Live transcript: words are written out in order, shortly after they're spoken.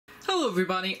Hello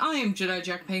everybody, I am Jedi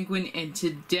Jack Penguin, and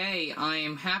today I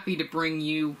am happy to bring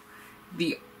you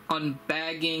the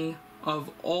unbagging of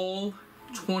all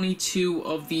 22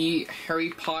 of the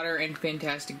Harry Potter and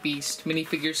Fantastic Beasts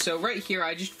minifigures. So right here,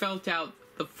 I just felt out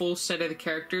the full set of the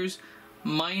characters,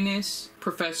 minus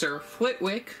Professor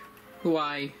Flitwick, who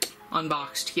I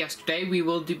unboxed yesterday. We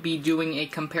will be doing a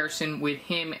comparison with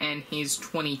him and his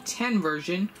 2010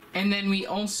 version. And then we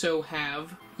also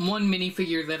have one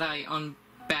minifigure that I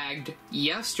unbagged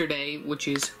yesterday, which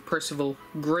is Percival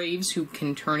Graves, who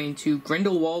can turn into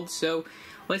Grindelwald. So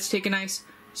let's take a nice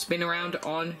spin around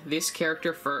on this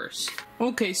character first.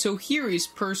 Okay, so here is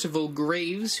Percival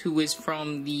Graves, who is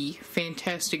from the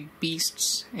Fantastic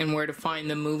Beasts and Where to Find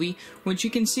Them movie, which you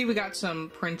can see we got some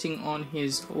printing on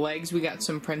his legs, we got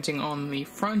some printing on the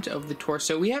front of the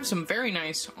torso. We have some very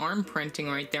nice arm printing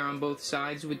right there on both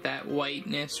sides with that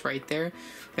whiteness right there.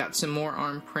 Got some more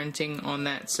arm printing on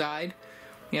that side.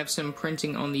 We have some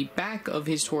printing on the back of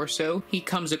his torso. He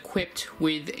comes equipped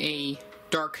with a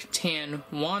dark tan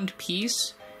wand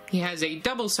piece. He has a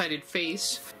double-sided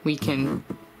face. We can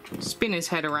spin his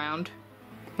head around,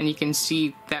 and you can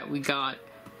see that we got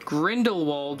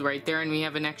Grindelwald right there, and we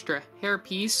have an extra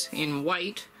hairpiece in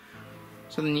white.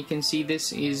 So then you can see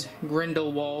this is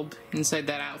Grindelwald inside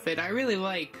that outfit. I really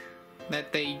like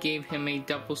that they gave him a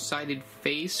double-sided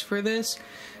face for this.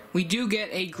 We do get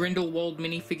a Grindelwald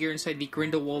minifigure inside the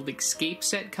Grindelwald Escape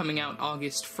set coming out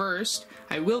August 1st.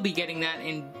 I will be getting that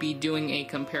and be doing a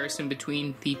comparison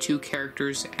between the two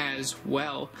characters as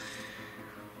well.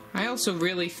 I also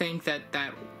really think that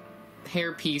that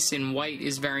hairpiece in white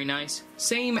is very nice.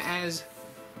 Same as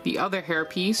the other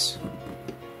hairpiece,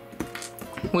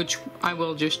 which I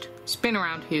will just spin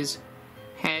around his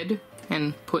head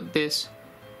and put this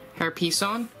hairpiece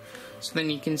on. So then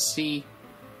you can see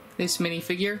this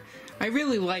minifigure. I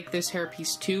really like this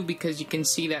hairpiece too because you can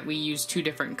see that we use two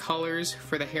different colors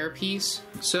for the hairpiece.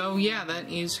 So yeah,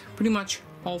 that is pretty much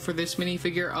all for this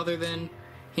minifigure, other than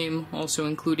him also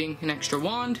including an extra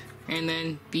wand and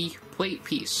then the plate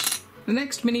piece. The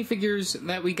next minifigures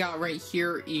that we got right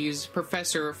here is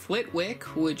Professor Flitwick,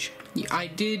 which I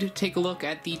did take a look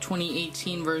at the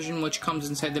 2018 version, which comes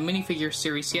inside the minifigure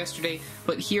series yesterday,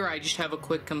 but here I just have a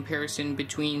quick comparison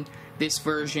between this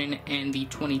version and the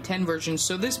 2010 version.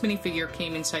 So this minifigure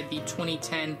came inside the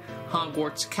 2010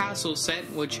 Hogwarts Castle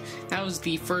set, which that was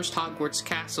the first Hogwarts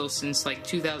Castle since like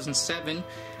 2007,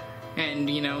 and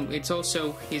you know, it's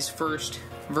also his first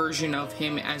version of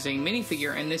him as a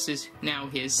minifigure, and this is now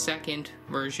his second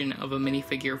version of a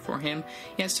minifigure for him.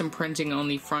 He has some printing on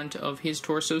the front of his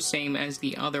torso, same as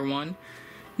the other one.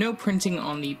 No printing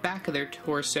on the back of their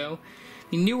torso.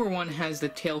 The newer one has the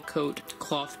tailcoat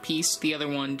cloth piece, the other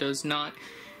one does not.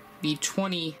 The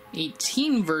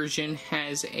 2018 version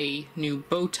has a new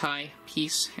bow tie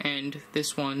piece, and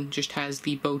this one just has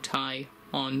the bow tie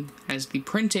on as the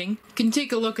printing. You can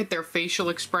take a look at their facial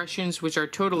expressions, which are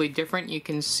totally different. You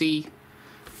can see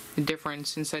the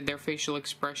difference inside their facial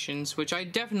expressions, which I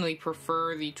definitely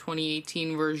prefer the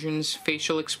 2018 version's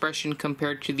facial expression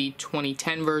compared to the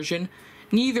 2010 version.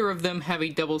 Neither of them have a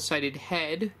double-sided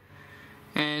head,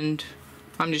 and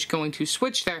I'm just going to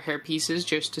switch their hair pieces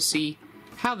just to see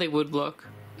how they would look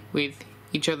with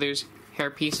each other's hair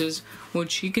pieces,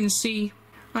 which you can see.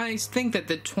 I think that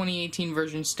the 2018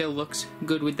 version still looks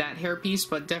good with that hairpiece,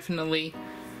 but definitely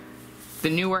the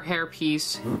newer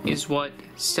hairpiece is what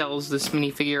sells this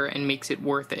minifigure and makes it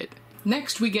worth it.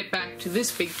 Next we get back to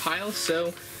this big pile,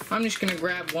 so I'm just going to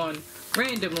grab one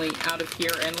randomly out of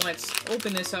here and let's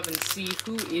open this up and see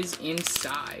who is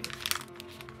inside.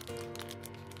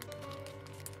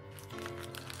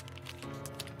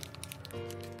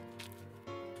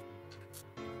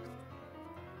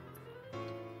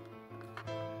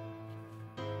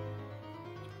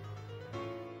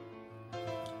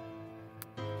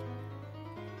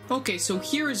 Okay, so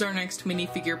here is our next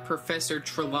minifigure, Professor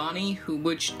Trelawney,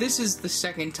 which this is the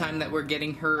second time that we're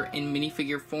getting her in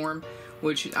minifigure form,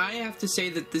 which I have to say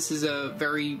that this is a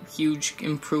very huge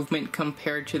improvement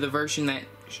compared to the version that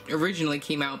originally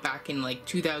came out back in like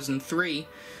 2003,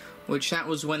 which that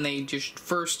was when they just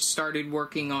first started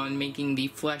working on making the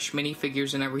flesh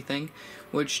minifigures and everything,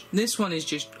 which this one is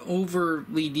just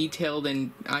overly detailed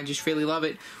and I just really love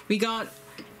it. We got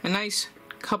a nice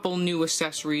couple new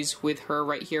accessories with her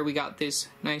right here. We got this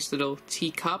nice little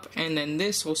teacup, and then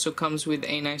this also comes with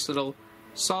a nice little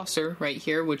saucer right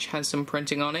here, which has some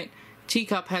printing on it.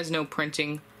 Teacup has no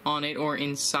printing on it or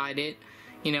inside it.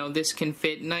 You know, this can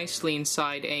fit nicely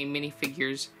inside a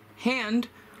minifigure's hand,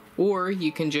 or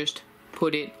you can just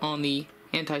put it on the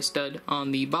anti-stud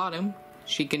on the bottom,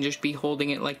 she can just be holding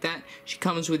it like that. She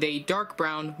comes with a dark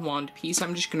brown wand piece.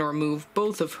 I'm just going to remove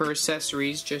both of her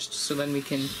accessories just so then we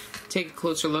can take a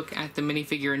closer look at the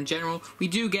minifigure in general. We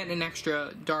do get an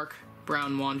extra dark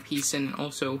brown wand piece and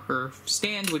also her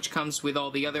stand, which comes with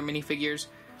all the other minifigures,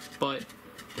 but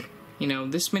you know,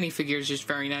 this minifigure is just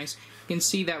very nice. You can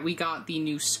see that we got the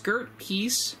new skirt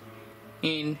piece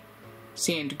in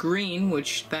sand green,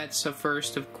 which that's a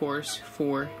first, of course,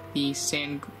 for the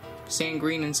sand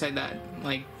green inside that.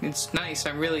 Like, it's nice. I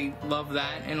really love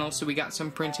that. And also we got some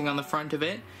printing on the front of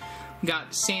it. We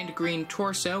got sand green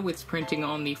torso with printing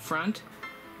on the front.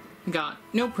 We got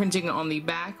no printing on the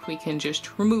back. We can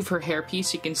just remove her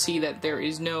hairpiece. You can see that there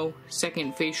is no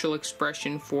second facial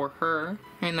expression for her,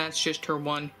 and that's just her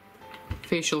one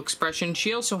facial expression.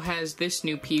 She also has this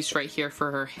new piece right here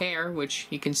for her hair, which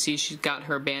you can see she's got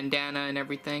her bandana and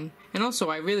everything. And also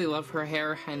I really love her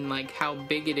hair and like how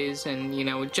big it is, and you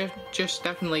know, it just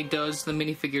definitely does the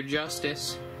minifigure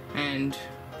justice, and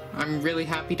I'm really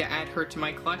happy to add her to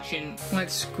my collection.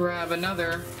 Let's grab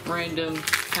another random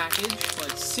package.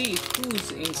 Let's see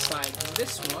who's inside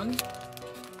this one.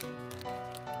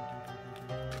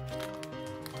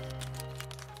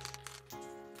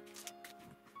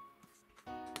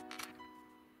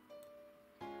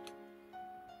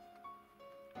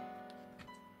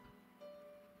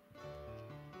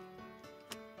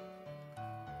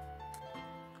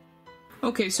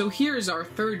 Okay, so here's our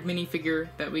third minifigure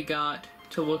that we got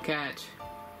to look at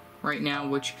right now,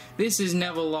 which this is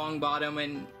Neville Longbottom,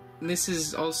 and this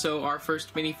is also our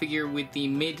first minifigure with the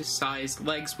mid-sized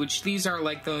legs, which these are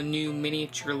like the new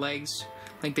miniature legs,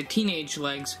 like the teenage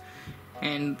legs,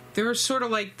 and they're sort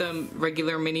of like the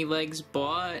regular mini legs,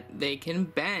 but they can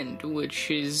bend,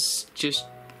 which is just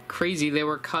crazy. They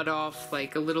were cut off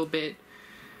like a little bit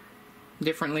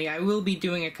differently. I will be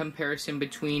doing a comparison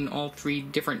between all three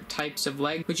different types of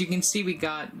leg, which you can see we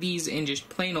got these in just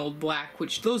plain old black,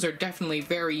 which those are definitely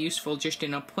very useful just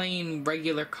in a plain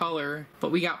regular color,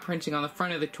 but we got printing on the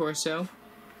front of the torso,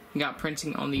 we got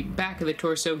printing on the back of the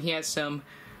torso. He has some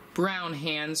brown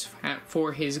hands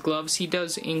for his gloves. He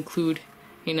does include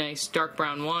a nice dark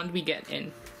brown wand. We get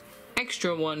an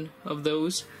extra one of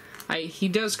those. He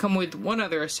does come with one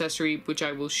other accessory, which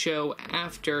I will show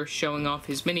after showing off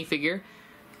his minifigure. You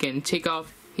can take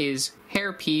off his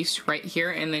hairpiece right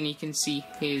here, and then you can see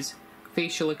his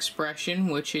facial expression,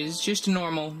 which is just a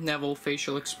normal Neville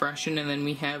facial expression. And then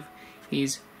we have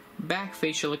his back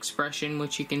facial expression,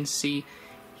 which you can see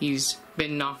he's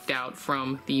been knocked out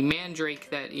from the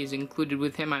mandrake that is included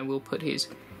with him. I will put his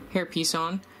hairpiece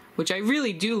on, which I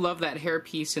really do love that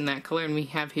hairpiece in that color. And we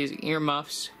have his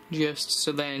earmuffs, just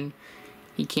so then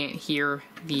he can't hear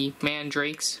the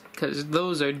mandrakes, because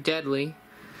those are deadly.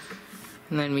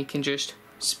 And then we can just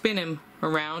spin him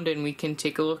around and we can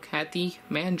take a look at the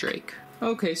mandrake.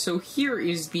 Okay, so here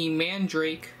is the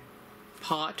mandrake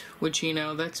pot, which, you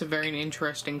know, that's a very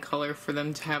interesting color for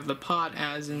them to have the pot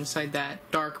as inside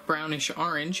that dark brownish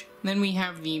orange. And then we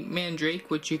have the mandrake,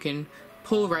 which you can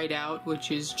pull right out,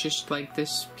 which is just like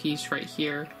this piece right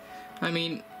here. I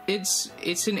mean,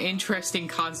 it's an interesting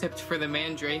concept for the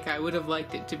mandrake. I would have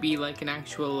liked it to be like an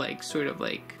actual, like, sort of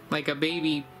like a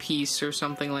baby piece or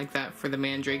something like that for the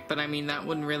mandrake, but I mean, that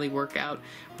wouldn't really work out.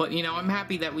 But, you know, I'm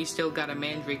happy that we still got a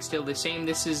mandrake still the same.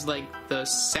 This is like the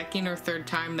second or third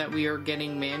time that we are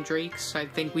getting mandrakes. I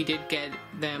think we did get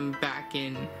them back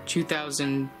in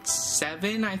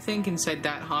 2007, I think, inside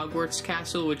that Hogwarts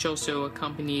castle, which also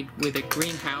accompanied with a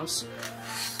greenhouse.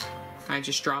 I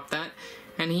just dropped that.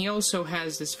 And he also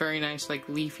has this very nice, like,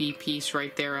 leafy piece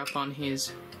right there up on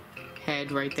his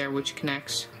head right there, which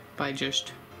connects by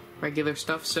just regular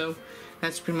stuff. So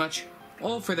that's pretty much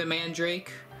all for the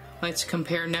mandrake. Let's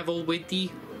compare Neville with the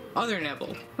other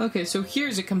Neville. Okay, so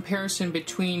here's a comparison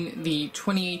between the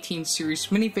 2018 series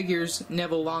minifigures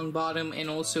Neville Longbottom and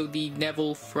also the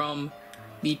Neville from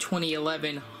the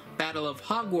 2011 Battle of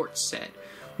Hogwarts set,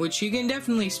 which you can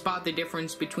definitely spot the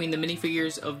difference between the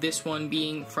minifigures of this one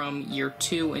being from year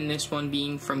 2 and this one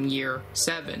being from year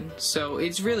 7. So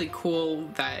it's really cool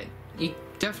that you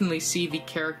definitely see the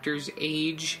characters'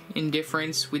 age and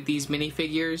difference with these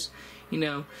minifigures. You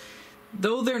know,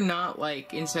 though they're not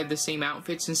like inside the same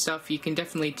outfits and stuff, you can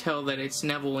definitely tell that it's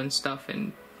Neville and stuff,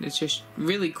 and it's just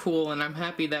really cool, and I'm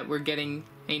happy that we're getting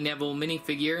a Neville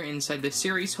minifigure inside the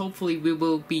series. Hopefully we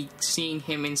will be seeing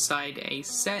him inside a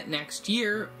set next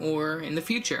year or in the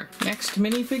future. Next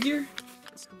minifigure.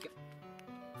 Let's go.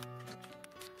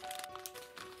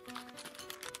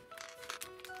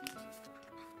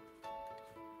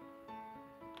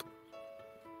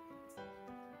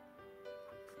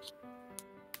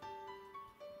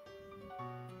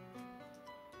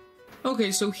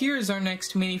 Okay, so here's our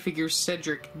next minifigure,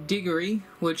 Cedric Diggory,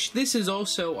 which this is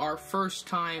also our first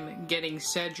time getting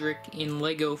Cedric in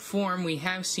Lego form. We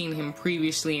have seen him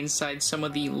previously inside some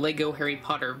of the Lego Harry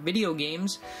Potter video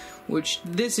games, which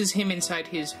this is him inside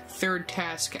his third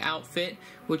task outfit,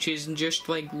 which is just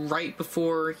like right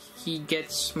before he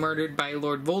gets murdered by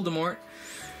Lord Voldemort.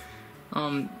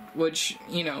 Which,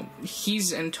 you know,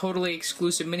 he's a totally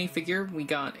exclusive minifigure. We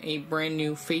got a brand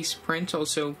new face print,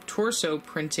 also torso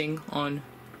printing on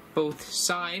both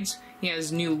sides. He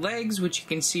has new legs, which you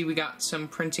can see we got some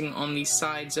printing on the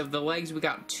sides of the legs. We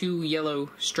got 2 yellow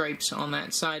stripes on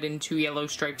that side and 2 yellow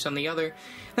stripes on the other.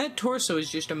 That torso is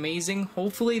just amazing.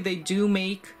 Hopefully they do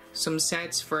make some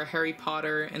sets for Harry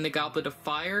Potter and the Goblet of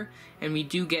Fire, and we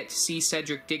do get to see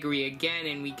Cedric Diggory again,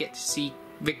 and we get to see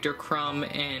Victor Crumb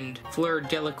and Fleur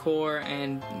Delacour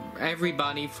and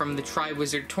everybody from the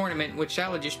Triwizard Tournament, which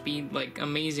that would just be like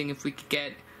amazing if we could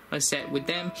get a set with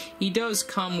them. He does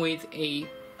come with a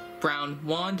brown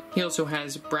wand. He also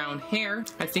has brown hair.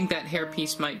 I think that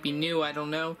hairpiece might be new, I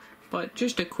don't know, but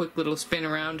just a quick little spin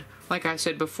around. Like I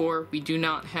said before, we do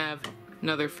not have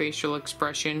another facial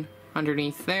expression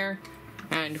underneath there,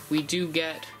 and we do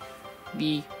get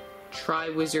the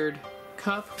Triwizard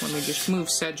cup. Let me just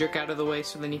move Cedric out of the way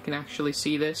so then you can actually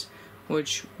see this,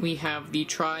 which we have the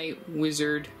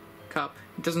Triwizard cup.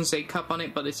 It doesn't say cup on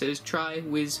it, but it says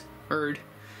Triwizard.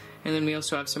 And then we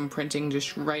also have some printing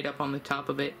just right up on the top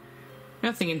of it.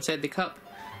 Nothing inside the cup.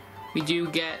 We do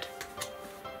get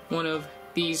one of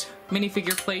these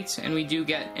minifigure plates, and we do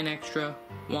get an extra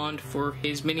wand for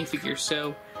his minifigure,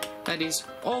 so that is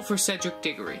all for Cedric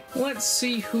Diggory. Let's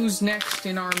see who's next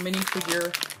in our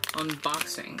minifigure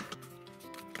unboxing.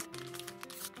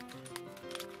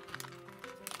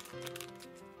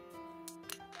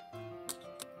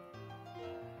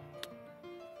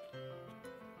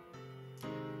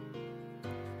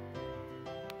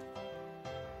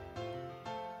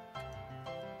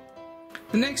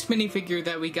 The next minifigure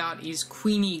that we got is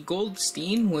Queenie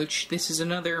Goldstein, which this is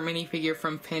another minifigure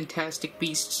from Fantastic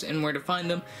Beasts and Where to Find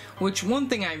Them, which one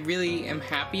thing I really am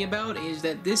happy about is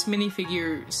that this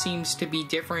minifigure seems to be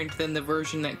different than the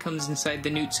version that comes inside the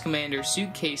Newt Scamander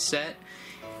suitcase set.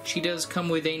 She does come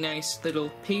with a nice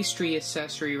little pastry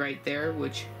accessory right there,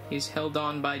 which is held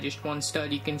on by just one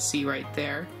stud you can see right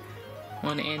there.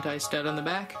 One anti-stud on the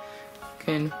back.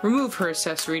 Can remove her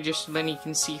accessory just so then you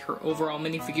can see her overall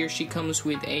minifigure. She comes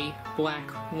with a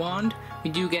black wand. We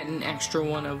do get an extra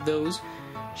one of those.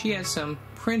 She has some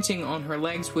printing on her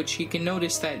legs, which you can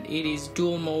notice that it is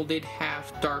dual molded,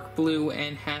 half dark blue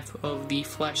and half of the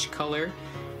flesh color.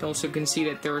 You also can see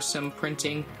that there is some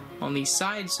printing on the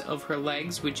sides of her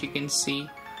legs, which you can see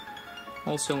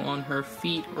also on her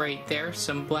feet right there.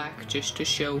 Some black just to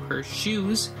show her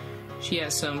shoes. She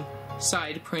has some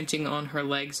side printing on her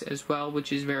legs as well,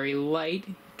 which is very light.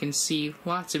 You can see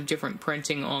lots of different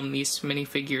printing on these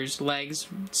minifigures' legs.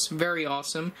 It's very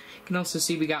awesome. You can also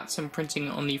see we got some printing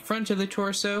on the front of the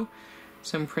torso,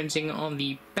 some printing on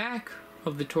the back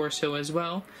of the torso as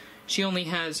well. She only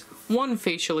has one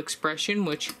facial expression,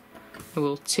 which I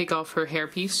will take off her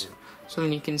hairpiece so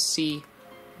then you can see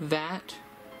that.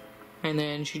 And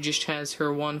then she just has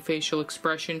her one facial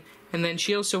expression. And then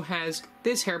she also has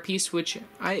this hairpiece, which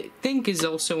I think is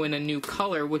also in a new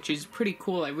color, which is pretty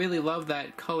cool. I really love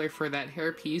that color for that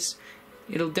hairpiece.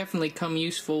 It'll definitely come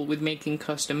useful with making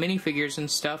custom minifigures and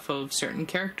stuff of certain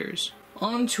characters.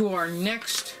 On to our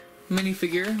next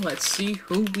minifigure. Let's see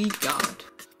who we got.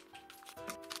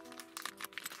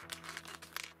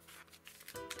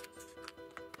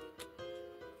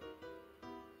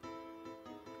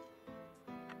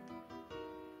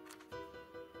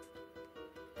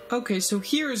 Okay, so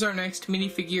here is our next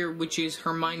minifigure, which is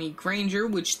Hermione Granger,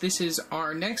 which this is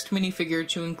our next minifigure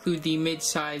to include the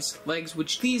mid-size legs,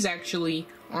 which these actually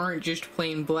aren't just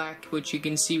plain black, which you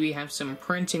can see we have some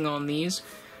printing on these.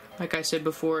 Like I said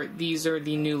before, these are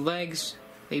the new legs.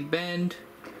 They bend,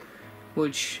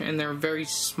 and they're very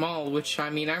small, which, I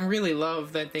mean, I really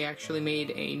love that they actually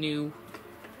made a new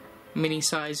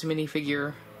mini-size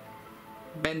minifigure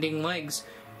bending legs.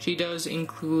 She does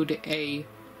include a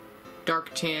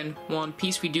dark tan wand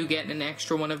piece. We do get an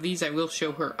extra one of these. I will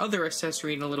show her other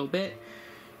accessory in a little bit.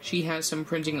 She has some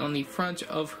printing on the front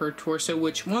of her torso,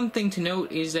 which one thing to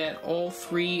note is that all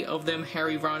three of them,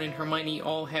 Harry, Ron, and Hermione,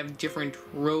 all have different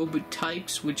robe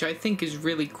types, which I think is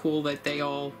really cool that they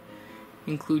all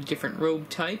include different robe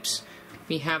types.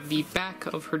 We have the back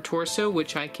of her torso,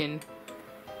 which I can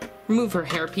remove her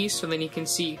hairpiece so then you can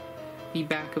see the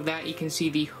back of that. You can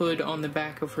see the hood on the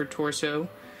back of her torso.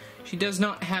 She does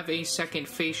not have a second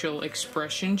facial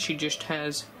expression, she just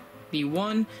has the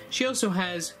one. She also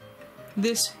has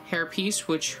this hairpiece,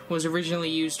 which was originally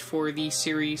used for the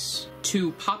Series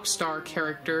 2 pop star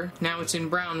character. Now it's in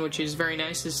brown, which is very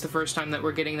nice. This is the first time that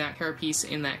we're getting that hairpiece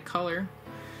in that color.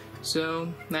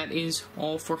 So that is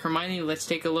all for Hermione. Let's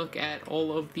take a look at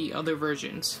all of the other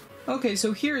versions. Okay,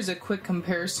 so here is a quick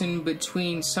comparison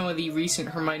between some of the recent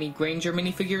Hermione Granger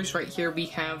minifigures. Right here we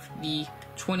have the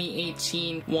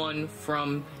 2018 one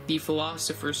from the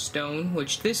Philosopher's Stone,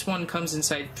 which this one comes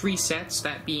inside 3 sets,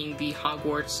 that being the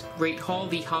Hogwarts Great Hall,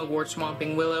 the Hogwarts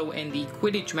Whomping Willow, and the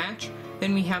Quidditch match.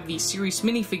 Then we have the series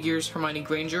minifigures Hermione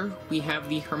Granger. We have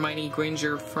the Hermione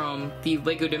Granger from the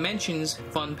LEGO Dimensions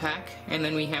Fun Pack, and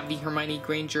then we have the Hermione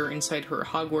Granger inside her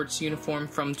Hogwarts uniform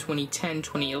from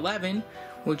 2010-2011,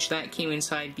 which that came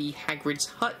inside the Hagrid's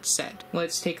Hut set.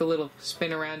 Let's take a little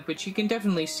spin around, which you can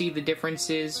definitely see the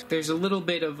differences. There's a little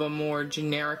bit of a more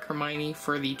generic Hermione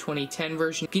for the 2010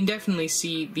 version. You can definitely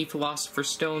see the Philosopher's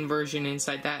Stone version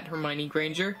inside that Hermione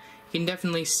Granger. You can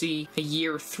definitely see a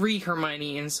year 3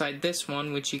 Hermione inside this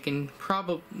one, which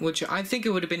I think it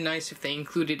would have been nice if they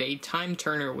included a time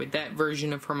turner with that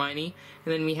version of Hermione.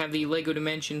 And then we have the LEGO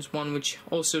Dimensions one, which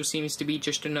also seems to be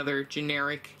just another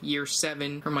generic year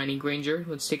 7 Hermione Granger.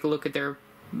 Let's take a look at their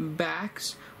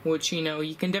backs, which, you know,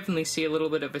 you can definitely see a little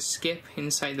bit of a skip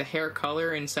inside the hair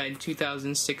color inside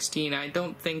 2016. I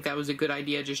don't think that was a good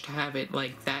idea just to have it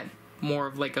like that, more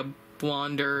of like a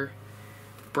blonder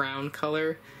brown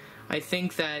color. I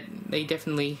think that they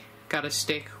definitely gotta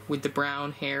stick with the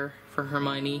brown hair for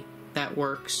Hermione. That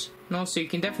works. And also you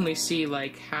can definitely see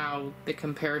like how the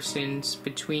comparisons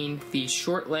between the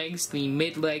short legs, the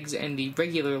mid legs, and the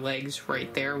regular legs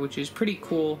right there, which is pretty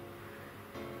cool.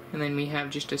 And then we have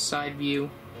just a side view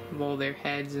of all their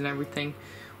heads and everything,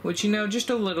 which, you know, just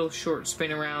a little short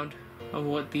spin around of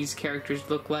what these characters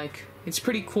look like. It's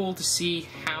pretty cool to see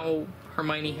how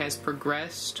Hermione has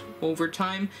progressed over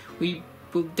time.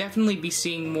 We'll definitely be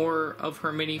seeing more of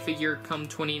her minifigure come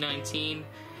 2019,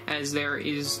 as there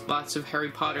is lots of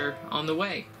Harry Potter on the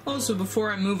way. Also,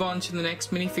 before I move on to the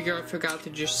next minifigure, I forgot to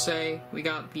just say, we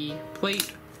got the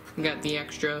plate, we got the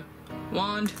extra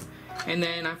wand, and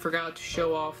then I forgot to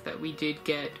show off that we did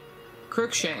get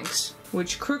Crookshanks,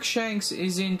 which Crookshanks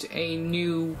isn't a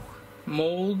new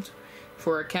mold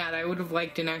for a cat. I would have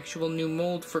liked an actual new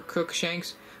mold for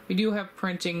Crookshanks. We do have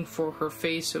printing for her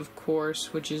face, of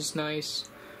course, which is nice,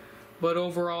 but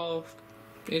overall,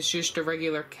 it's just a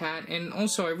regular cat. And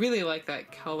also, I really like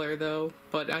that color, though,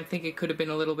 but I think it could have been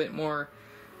a little bit more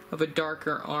of a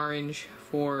darker orange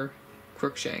for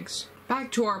Crookshanks.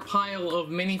 Back to our pile of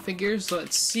minifigures,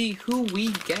 let's see who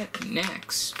we get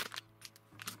next.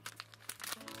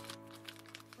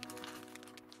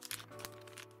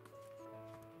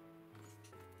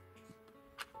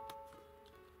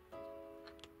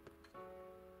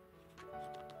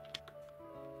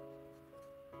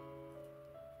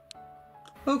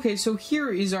 Okay, so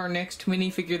here is our next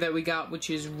minifigure that we got, which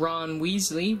is Ron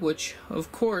Weasley, which,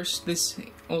 of course, this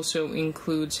also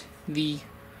includes the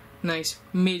nice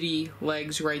midi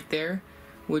legs right there,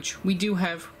 which we do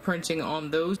have printing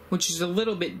on those, which is a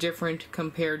little bit different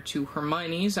compared to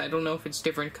Hermione's. I don't know if it's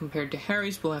different compared to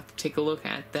Harry's. We'll have to take a look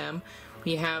at them.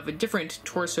 We have a different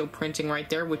torso printing right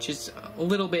there, which is a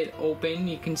little bit open.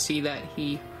 You can see that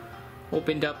he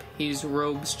opened up his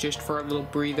robes just for a little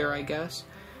breather, I guess.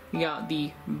 We got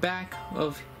the back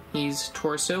of his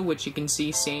torso, which you can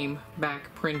see same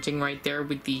back printing right there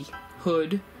with the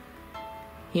hood.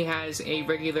 He has a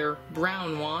regular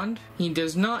brown wand. He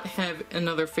does not have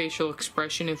another facial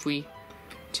expression. If we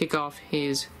take off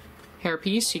his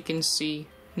hairpiece, you can see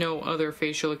no other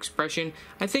facial expression.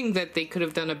 I think that they could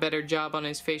have done a better job on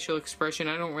his facial expression.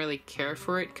 I don't really care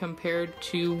for it compared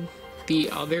to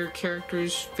the other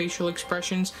characters' facial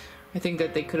expressions. I think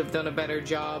that they could have done a better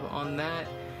job on that.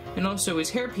 And also his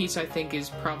hairpiece, I think, is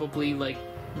probably like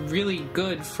really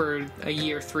good for a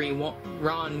year 3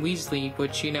 Ron Weasley,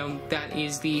 which, you know, that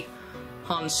is the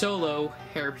Han Solo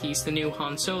hairpiece, the new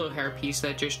Han Solo hairpiece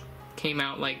that just came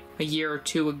out like a year or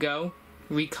 2 ago,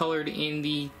 recolored in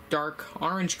the dark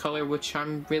orange color, which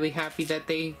I'm really happy that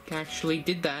they actually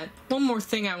did that. One more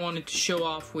thing I wanted to show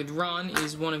off with Ron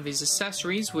is one of his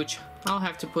accessories, which I'll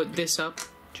have to put this up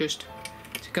just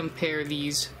to compare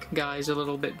these guys a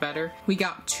little bit better. We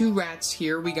got 2 rats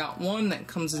here. We got one that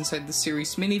comes inside the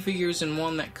series minifigures and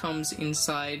one that comes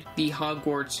inside the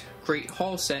Hogwarts Great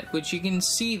Hall set, which you can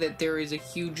see that there is a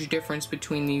huge difference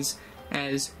between these,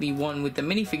 as the one with the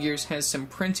minifigures has some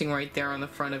printing right there on the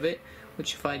front of it,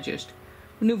 which if I just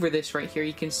maneuver this right here,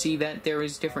 you can see that there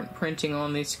is different printing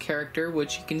on this character,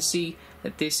 which you can see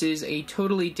that this is a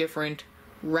totally different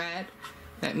rat.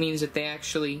 That means that they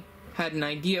actually had an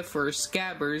idea for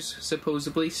scabbers,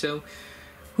 supposedly, so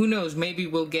who knows, maybe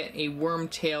we'll get a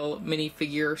Wormtail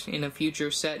minifigure in a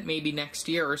future set, maybe next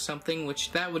year or something,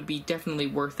 which that would be definitely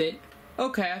worth it.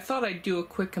 Okay, I thought I'd do a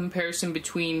quick comparison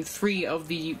between 3 of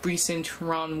the recent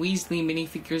Ron Weasley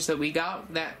minifigures that we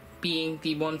got, that being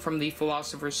the one from the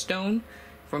Philosopher's Stone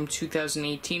from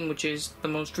 2018, which is the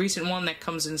most recent one that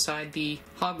comes inside the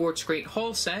Hogwarts Great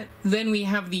Hall set. Then we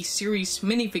have the series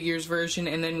minifigures version,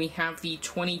 and then we have the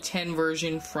 2010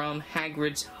 version from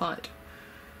Hagrid's Hut,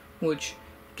 which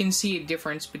you can see a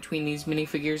difference between these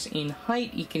minifigures in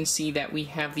height. You can see that we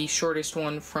have the shortest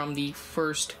one from the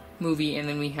first movie, and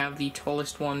then we have the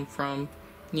tallest one from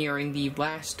nearing the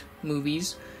last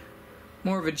movies.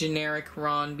 More of a generic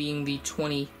Ron being the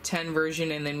 2010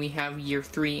 version, and then we have year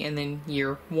 3 and then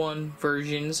year 1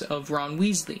 versions of Ron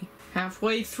Weasley.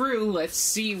 Halfway through, let's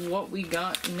see what we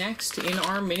got next in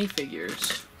our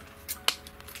minifigures.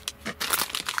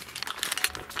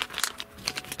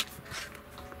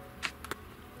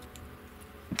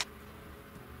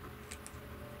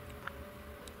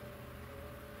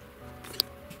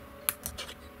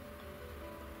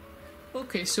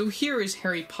 Okay, so here is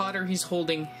Harry Potter. He's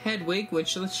holding Hedwig,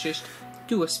 which let's just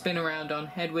do a spin around on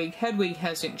Hedwig. Hedwig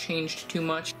hasn't changed too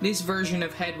much. This version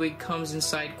of Hedwig comes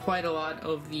inside quite a lot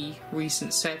of the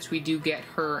recent sets. We do get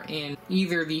her in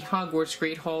either the Hogwarts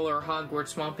Great Hall or Hogwarts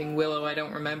Swamping Willow, I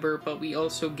don't remember, but we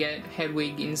also get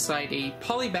Hedwig inside a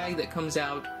polybag that comes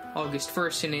out August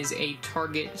 1st and is a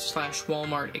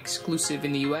Target/Walmart exclusive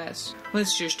in the US.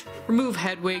 Let's just remove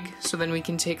Hedwig so then we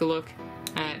can take a look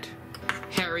at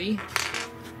Harry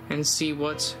and see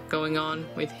what's going on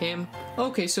with him.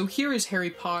 Okay, so here is Harry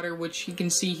Potter, which you can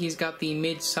see he's got the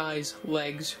mid-size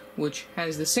legs, which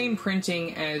has the same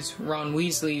printing as Ron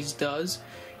Weasley's does.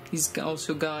 He's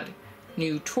also got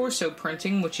new torso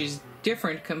printing, which is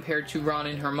different compared to Ron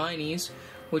and Hermione's,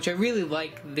 which I really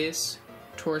like this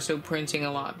torso printing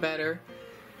a lot better.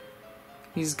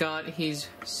 He's got his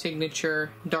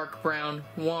signature dark brown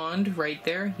wand right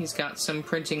there. He's got some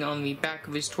printing on the back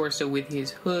of his torso with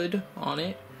his hood on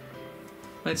it.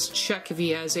 Let's check if he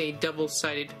has a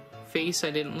double-sided face. I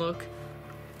didn't look.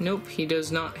 Nope, he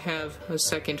does not have a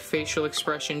second facial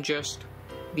expression, just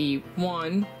the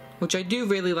one, which I do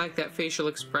really like that facial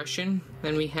expression.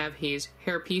 Then we have his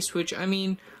hairpiece, which, I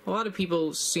mean, a lot of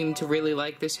people seem to really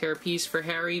like this hairpiece for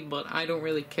Harry, but I don't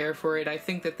really care for it. I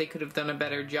think that they could have done a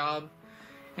better job.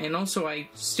 And also, I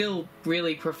still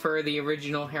really prefer the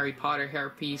original Harry Potter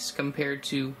hairpiece compared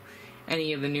to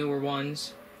any of the newer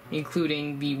ones,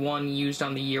 including the one used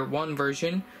on the year 1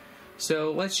 version.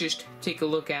 So let's just take a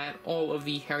look at all of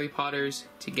the Harry Potters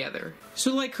together.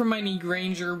 So like Hermione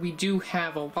Granger, we do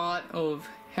have a lot of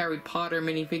Harry Potter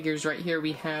minifigures right here.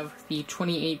 We have the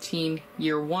 2018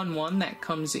 year 1 one that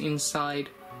comes inside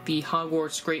the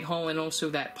Hogwarts Great Hall, and also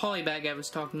that polybag I was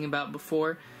talking about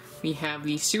before. We have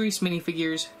the series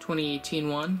minifigures 2018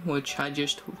 one, which I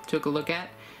just took a look at.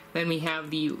 Then we have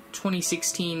the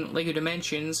 2016 LEGO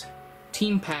Dimensions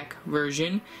Team Pack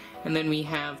version, and then we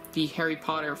have the Harry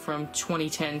Potter from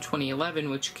 2010-2011,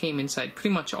 which came inside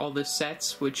pretty much all the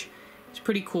sets, which is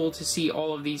pretty cool to see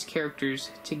all of these characters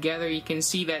together. You can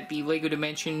see that the LEGO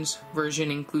Dimensions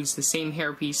version includes the same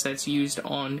hairpiece that's used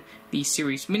on the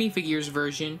series minifigures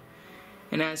version.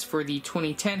 And as for the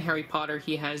 2010 Harry Potter,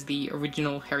 he has the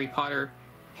original Harry Potter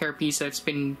hairpiece that's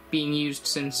been being used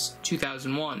since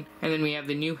 2001. And then we have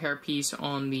the new hairpiece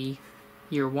on the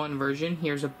year 1 version.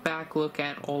 Here's a back look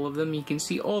at all of them. You can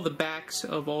see all the backs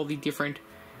of all the different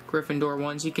Gryffindor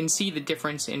ones. You can see the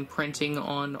difference in printing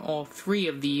on all 3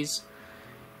 of these,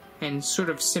 and sort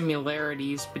of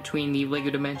similarities between the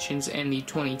LEGO Dimensions and the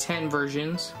 2010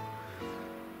 versions.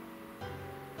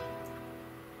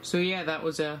 So yeah, that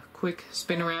was a quick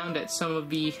spin around at some of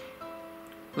the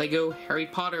LEGO Harry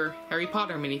Potter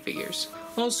minifigures.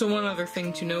 Also, one other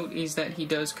thing to note is that he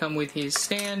does come with his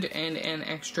stand and an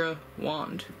extra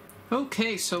wand.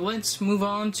 Okay, so let's move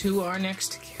on to our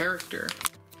next character.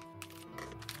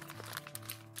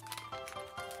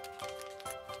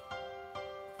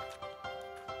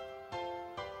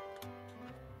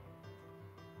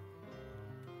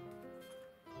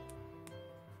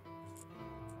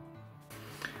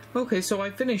 Okay, so I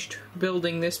finished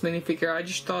building this minifigure. I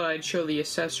just thought I'd show the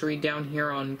accessory down here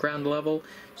on ground level.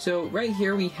 So right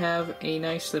here we have a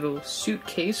nice little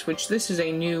suitcase, which this is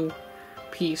a new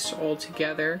piece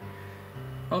altogether,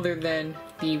 other than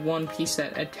the one piece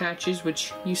that attaches,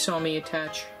 which you saw me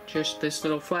attach just this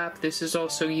little flap. This is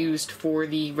also used for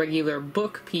the regular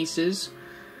book pieces,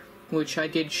 which I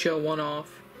did show one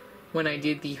off when I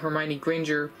did the Hermione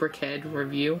Granger brickhead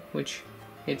review, which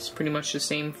it's pretty much the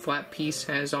same flat piece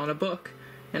as on a book.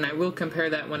 And I will compare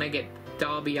that when I get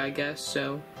Dobby, I guess,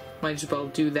 so might as well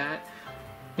do that.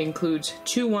 It includes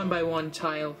two 1x1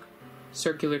 tile,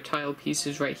 circular tile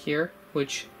pieces right here,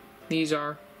 which these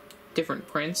are different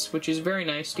prints, which is very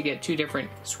nice to get two different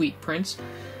sweet prints.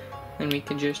 And we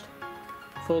can just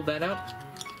fold that up,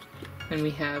 and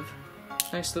we have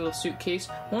a nice little suitcase.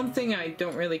 One thing I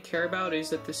don't really care about is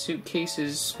that the suitcase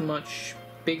is much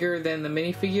bigger than the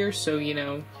minifigure, so you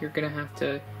know, you're gonna have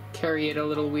to carry it a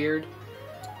little weird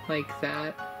like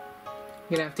that.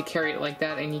 You're gonna have to carry it like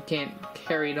that, and you can't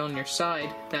carry it on your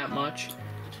side that much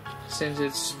since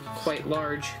it's quite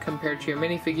large compared to your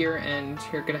minifigure, and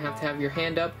you're gonna have to have your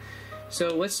hand up. So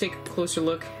let's take a closer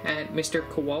look at Mr.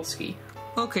 Kowalski.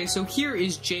 Okay, so here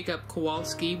is Jacob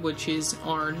Kowalski, which is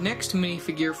our next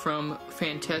minifigure from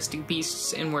Fantastic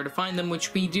Beasts and Where to Find Them,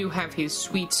 which we do have his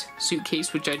Sweets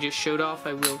suitcase, which I just showed off.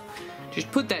 I will just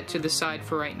put that to the side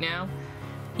for right now.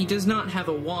 He does not have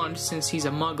a wand since he's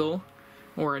a muggle,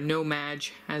 or a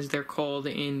no-mage as they're called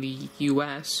in the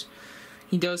US.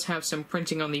 He does have some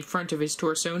printing on the front of his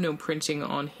torso, no printing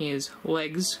on his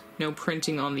legs, no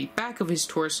printing on the back of his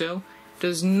torso.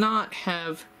 Does not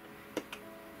have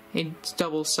a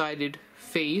double-sided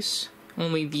face,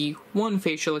 only the one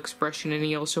facial expression, and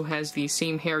he also has the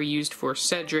same hair used for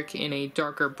Cedric in a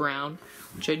darker brown,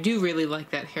 which I do really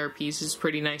like. That hairpiece is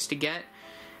pretty nice to get,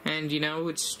 and you know,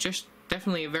 it's just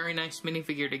definitely a very nice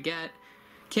minifigure to get.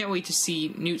 Can't wait to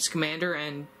see Newt Scamander,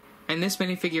 and this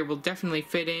minifigure will definitely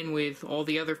fit in with all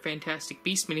the other Fantastic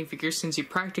Beasts minifigures since you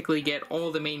practically get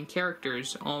all the main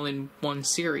characters all in one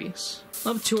series.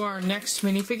 Up to our next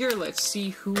minifigure, let's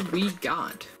see who we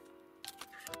got.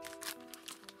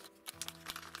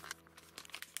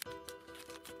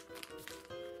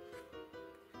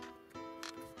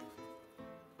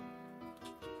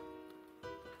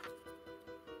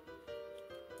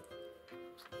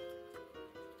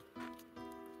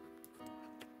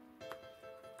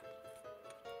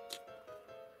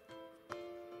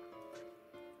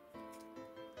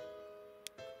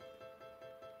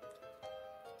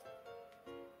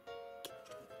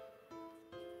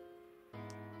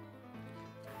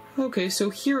 Okay, so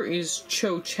here is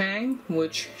Cho Chang,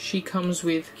 which she comes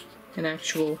with an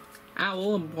actual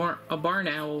owl, a barn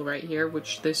owl right here,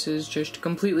 which this is just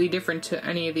completely different to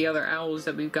any of the other owls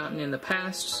that we've gotten in the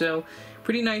past, so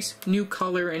pretty nice new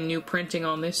color and new printing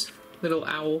on this little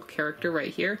owl character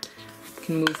right here. You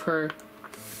can move her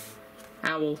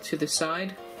owl to the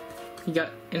side. You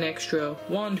got an extra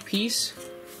wand piece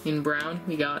in brown.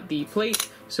 We got the plate.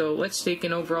 So let's take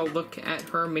an overall look at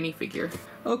her minifigure.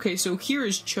 Okay, so here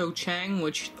is Cho Chang,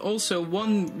 which also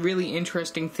one really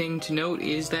interesting thing to note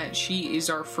is that she is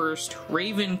our first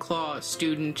Ravenclaw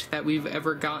student that we've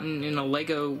ever gotten in a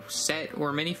Lego set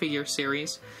or minifigure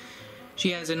series.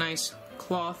 She has a nice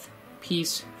cloth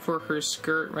piece for her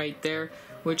skirt right there,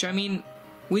 which I mean,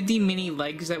 with the mini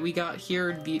legs that we got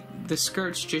here, the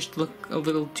skirts just look a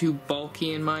little too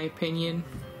bulky in my opinion.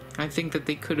 I think that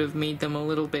they could have made them a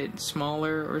little bit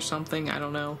smaller or something, I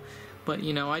don't know. But,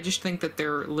 you know, I just think that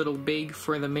they're a little big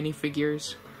for the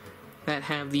minifigures that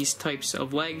have these types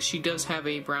of legs. She does have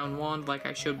a brown wand, like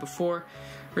I showed before.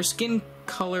 Her skin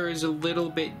color is a little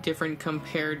bit different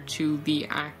compared to the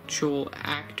actual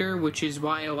actor, which is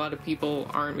why a lot of people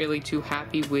aren't really too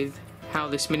happy with how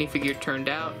this minifigure turned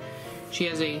out. She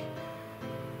has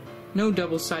no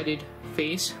double-sided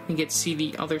face. We get to see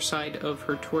the other side of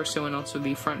her torso and also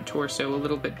the front torso a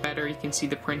little bit better. You can see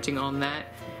the printing on that.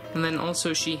 And then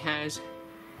also she has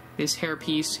this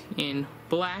hairpiece in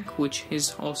black, which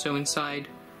is also inside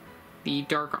the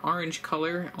dark orange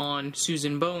color on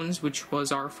Susan Bones, which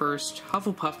was our first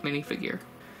Hufflepuff minifigure.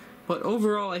 But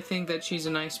overall, I think that she's a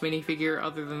nice minifigure,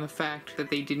 other than the fact that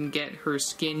they didn't get her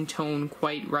skin tone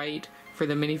quite right for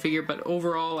the minifigure. But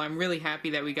overall, I'm really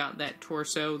happy that we got that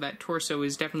torso. That torso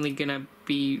is definitely gonna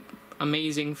be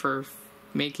amazing for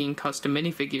making custom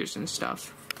minifigures and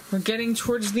stuff. We're getting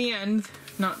towards the end,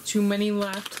 not too many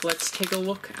left. Let's take a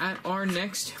look at our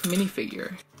next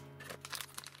minifigure.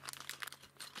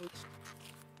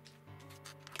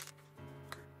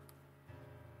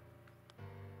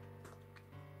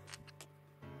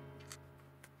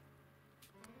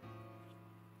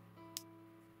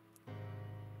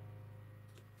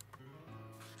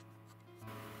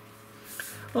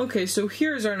 Okay, so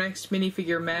here's our next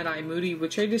minifigure, Mad Eye Moody,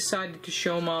 which I decided to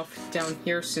show him off down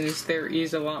here since there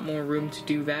is a lot more room to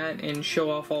do that and show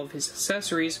off all of his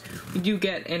accessories. We do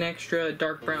get an extra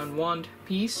dark brown wand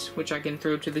piece, which I can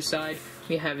throw to the side.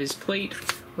 We have his plate,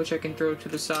 which I can throw to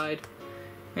the side.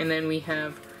 And then we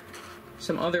have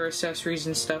some other accessories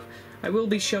and stuff. I will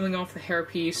be showing off the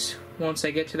hairpiece once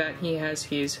I get to that. He has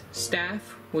his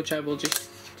staff, which I will just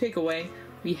take away.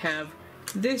 We have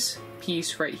this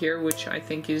piece right here, which I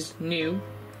think is new,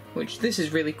 which this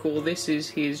is really cool. This is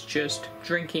his just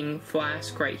drinking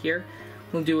flask right here.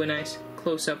 We'll do a nice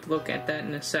close-up look at that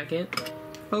in a second.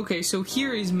 Okay, so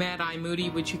here is Mad Eye Moody,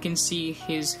 which you can see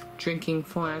his drinking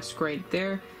flask right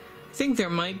there. I think there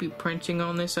might be printing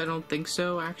on this. I don't think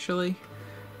so, actually.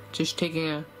 Just taking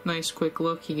a nice quick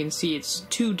look, you can see it's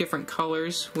two different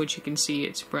colors, which you can see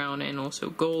it's brown and also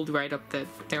gold right up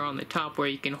there on the top where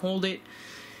you can hold it.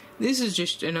 This is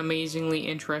just an amazingly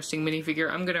interesting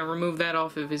minifigure. I'm going to remove that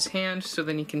off of his hand so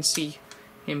then you can see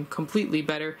him completely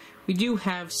better. We do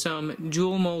have some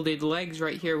dual molded legs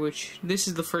right here, which this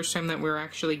is the first time that we're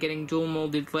actually getting dual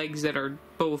molded legs that are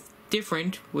both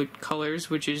different with colors,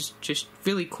 which is just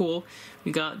really cool.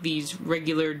 We got these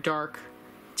regular dark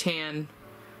tan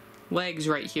legs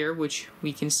right here, which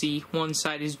we can see one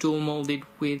side is dual molded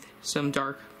with some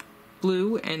dark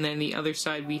blue, and then the other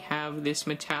side we have this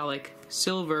metallic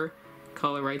silver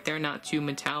color right there. Not too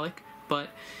metallic, but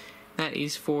that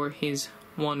is for his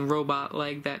one robot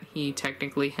leg that he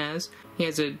technically has. He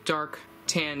has a dark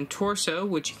tan torso,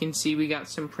 which you can see we got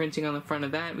some printing on the front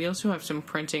of that. We also have some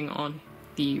printing on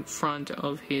the front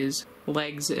of his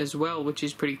legs as well, which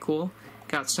is pretty cool.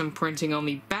 Got some printing on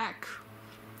the back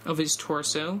of his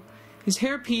torso. His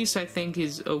hairpiece, I think,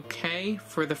 is okay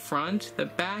for the front. The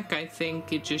back, I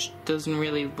think, it just doesn't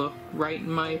really look right, in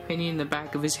my opinion, the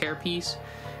back of his hairpiece.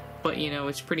 But, you know,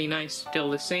 it's pretty nice,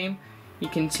 still the same. You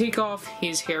can take off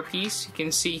his hairpiece. You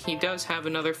can see he does have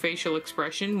another facial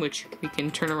expression, which we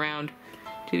can turn around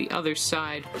to the other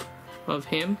side of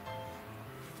him.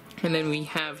 And then we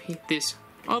have this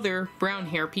other brown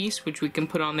hairpiece, which we can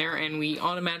put on there, and we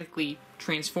automatically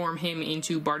transform him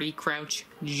into Barty Crouch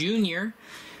Jr.,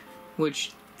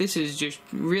 which this is just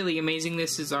really amazing.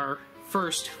 This is our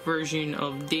first version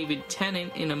of David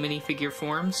Tennant in a minifigure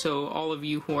form, so all of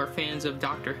you who are fans of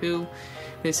Doctor Who,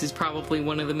 this is probably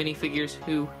one of the minifigures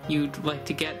who you'd like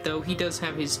to get, though he does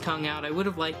have his tongue out. I would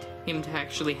have liked him to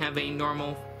actually have a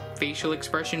normal facial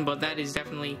expression, but that is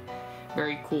definitely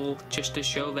very cool just to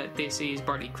show that this is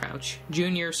Barty Crouch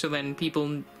Jr., so then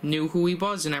people knew who he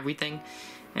was and everything.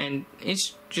 And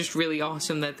it's just really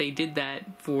awesome that they did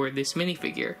that for this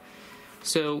minifigure.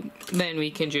 So then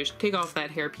we can just take off that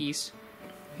hairpiece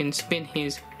and spin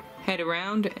his head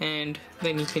around, and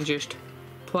then you can just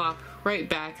plop right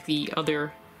back the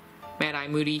other Mad Eye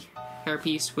Moody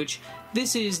hairpiece, which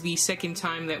this is the second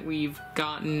time that we've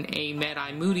gotten a Mad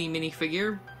Eye Moody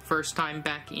minifigure. First time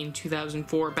back in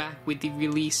 2004, back with the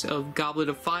release of Goblet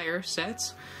of Fire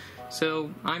sets.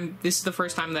 So this is the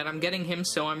first time that I'm getting him,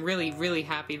 so I'm really, really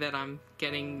happy that I'm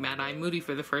getting Mad Eye Moody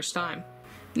for the first time.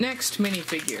 Next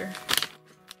minifigure.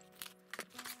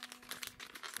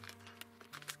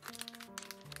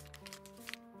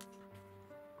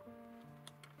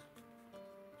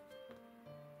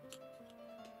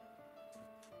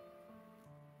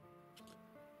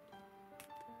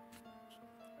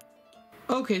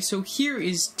 Okay, so here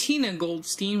is Tina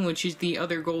Goldstein, which is the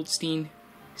other Goldstein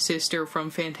sister from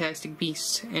Fantastic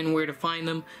Beasts and Where to Find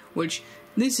Them, which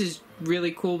this is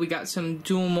really cool. We got some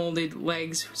dual molded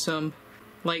legs, some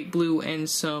light blue and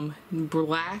some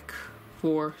black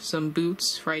for some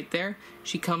boots right there.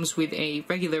 She comes with a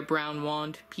regular brown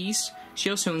wand piece. She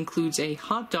also includes a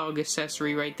hot dog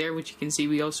accessory right there, which you can see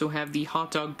we also have the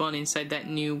hot dog bun inside that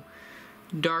new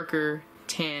darker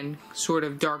tan, sort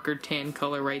of darker tan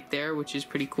color right there, which is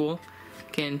pretty cool.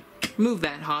 Can move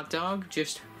that hot dog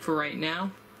just for right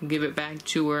now. Give it back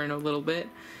to her in a little bit,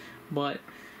 but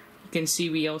you can see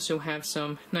we also have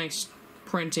some nice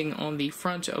printing on the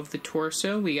front of the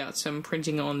torso. We got some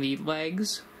printing on the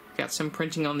legs, got some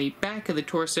printing on the back of the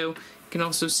torso. You can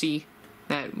also see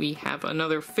that we have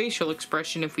another facial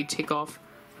expression. If we take off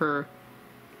her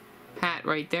hat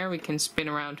right there, we can spin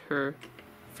around her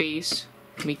face.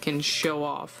 We can show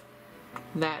off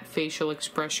that facial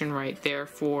expression right there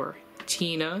for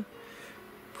Tina.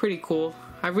 Pretty cool.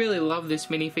 I really love this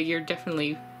minifigure.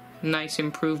 Definitely nice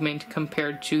improvement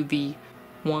compared to the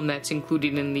one that's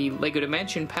included in the LEGO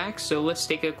Dimension pack. So let's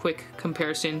take a quick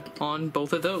comparison on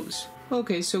both of those.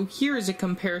 Okay, so here is a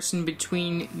comparison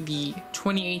between the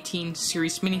 2018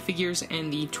 series minifigures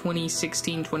and the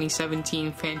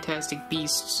 2016-2017 Fantastic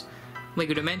Beasts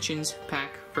LEGO Dimensions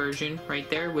pack version right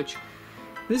there, which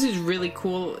this is really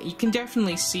cool. You can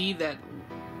definitely see that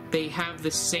they have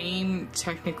the same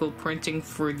technical printing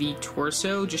for the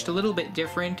torso, just a little bit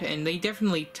different, and they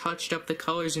definitely touched up the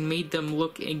colors and made them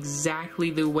look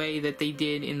exactly the way that they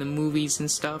did in the movies and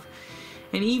stuff.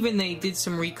 And even they did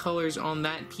some recolors on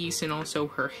that piece and also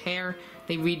her hair.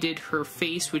 They redid her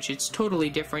face, which is totally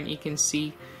different. You can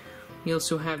see you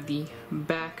also have the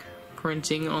back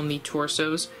printing on the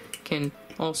torsos. Can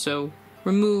also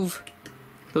remove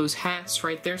those hats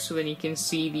right there, so then you can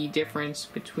see the difference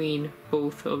between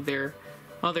both of their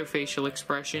other facial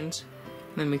expressions.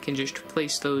 And then we can just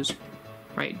place those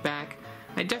right back.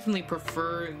 I definitely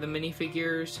prefer the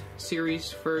Minifigures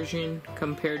series version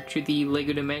compared to the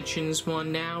Lego Dimensions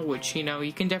one now, which, you know,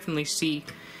 you can definitely see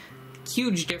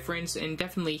huge difference and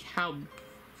definitely how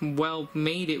well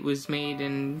made it was made,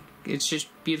 and it's just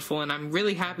beautiful, and I'm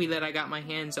really happy that I got my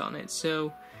hands on it.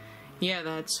 So yeah,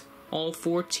 that's all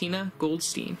for Tina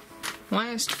Goldstein.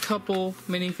 Last couple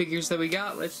minifigures that we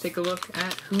got, let's take a look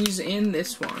at who's in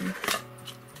this one.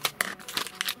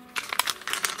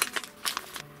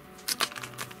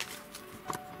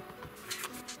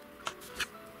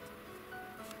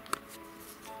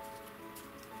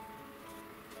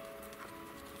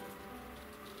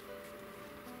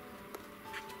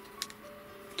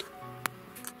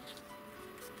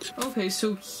 Okay,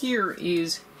 so here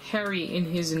is Harry in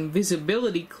his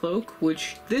invisibility cloak,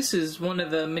 which this is one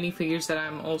of the minifigures that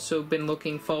I'm also been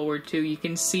looking forward to. You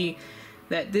can see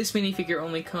that this minifigure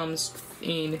only comes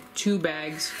in 2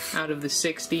 bags out of the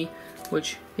 60,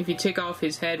 which if you take off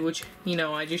his head, which, you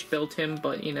know, I just built him,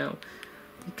 but, you know,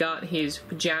 got his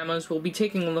pajamas. We'll be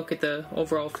taking a look at the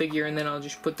overall figure, and then I'll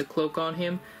just put the cloak on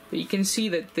him. But you can see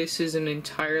that this is an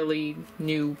entirely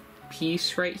new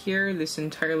piece right here, this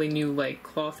entirely new like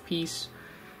cloth piece,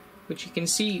 which you can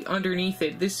see underneath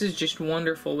it. This is just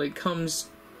wonderful. It comes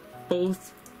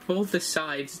both the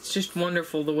sides. It's just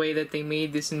wonderful the way that they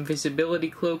made this invisibility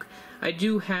cloak. I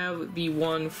do have the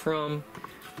one from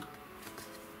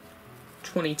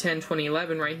 2010,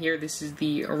 2011 right here. This is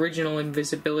the original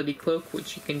invisibility cloak,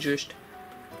 which you can just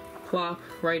plop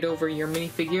right over your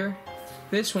minifigure.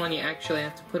 This one you actually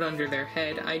have to put under their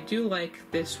head. I do like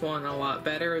this one a lot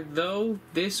better, though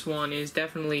this one is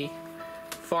definitely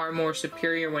far more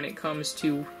superior when it comes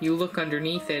to, you look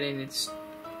underneath it and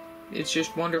it's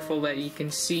just wonderful that you can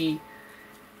see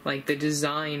like the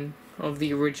design of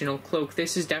the original cloak.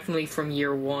 This is definitely from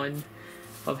year 1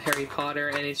 of Harry Potter,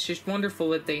 and it's just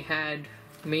wonderful that they had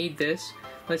made this.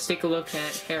 Let's take a look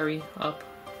at Harry up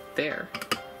there.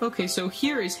 Okay, so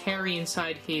here is Harry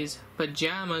inside his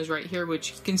pajamas right here,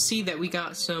 which you can see that we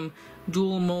got some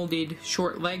dual molded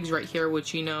short legs right here,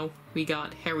 which, you know, we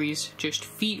got Harry's just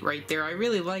feet right there. I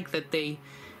really like that they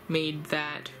made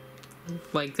that,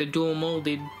 like, the dual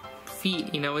molded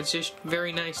feet, you know. It's just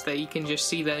very nice that you can just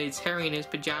see that it's Harry in his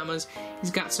pajamas. He's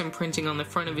got some printing on the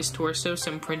front of his torso,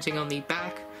 some printing on the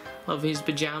back of his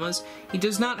pajamas. He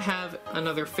does not have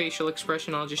another facial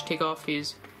expression. I'll just take off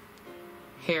his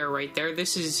hair right there.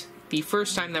 This is the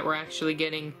first time that we're actually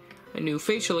getting a new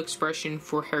facial expression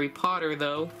for Harry Potter,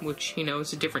 though, which, you know,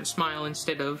 is a different smile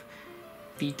instead of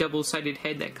the double-sided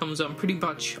head that comes on pretty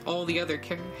much all the other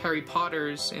Harry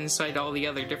Potters inside all the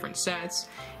other different sets.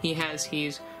 He has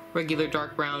his regular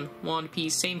dark brown wand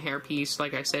piece, same hair piece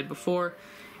like I said before,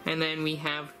 and then we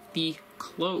have the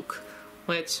cloak.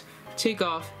 Let's take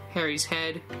off Harry's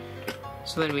head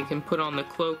so then we can put on the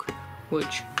cloak,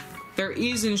 which there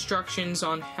is instructions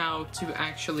on how to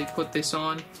actually put this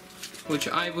on, which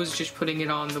I was just putting it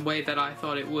on the way that I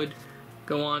thought it would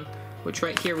go on, which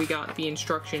right here we got the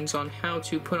instructions on how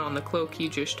to put on the cloak. You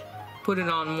just put it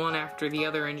on one after the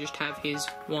other and just have his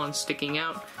wand sticking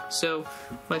out. So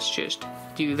let's just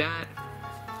do that.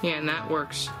 Yeah, and that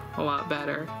works a lot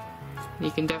better.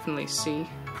 You can definitely see.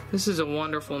 This is a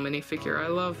wonderful minifigure. I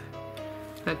love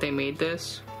that they made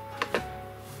this.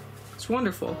 It's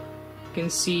wonderful. You can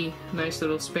see a nice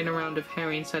little spin around of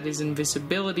Harry inside his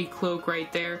invisibility cloak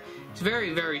right there. It's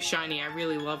very, very shiny. I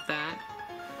really love that.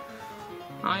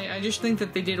 I just think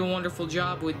that they did a wonderful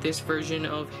job with this version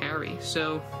of Harry.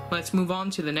 So let's move on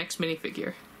to the next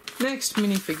minifigure. Next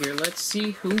minifigure, let's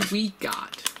see who we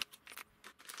got.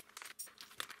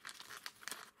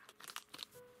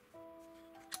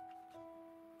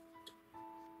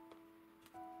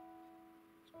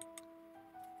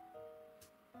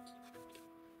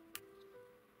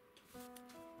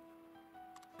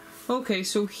 Okay,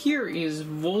 so here is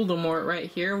Voldemort right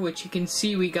here, which you can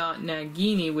see we got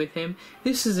Nagini with him.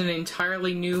 This is an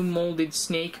entirely new molded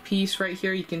snake piece right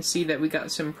here. You can see that we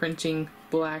got some printing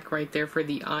black right there for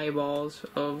the eyeballs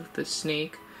of the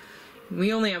snake.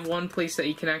 We only have one place that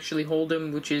you can actually hold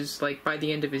him, which is like by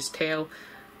the end of his tail.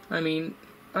 I mean,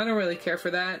 I don't really care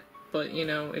for that, but you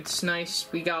know, it's nice.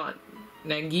 We got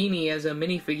Nagini as a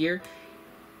minifigure.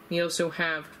 We also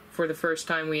have, for the first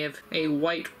time, we have a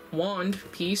white wand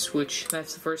piece, which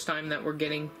that's the first time that we're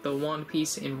getting the wand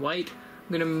piece in white.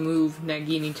 I'm gonna move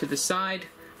Nagini to the side,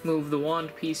 move the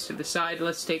wand piece to the side.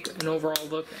 Let's take an overall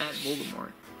look at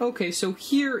Voldemort. Okay, so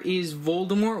here is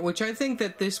Voldemort, which I think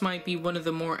that this might be one of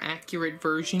the more accurate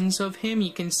versions of him.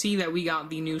 You can see that we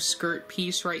got the new skirt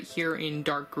piece right here in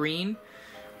dark green,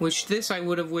 which this I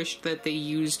would have wished that they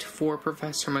used for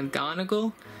Professor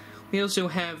McGonagall. We also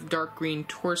have dark green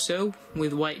torso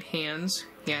with white hands.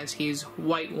 He has his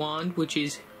white wand, which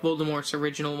is Voldemort's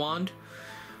original wand.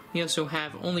 We also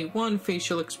have only one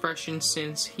facial expression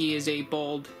since he is a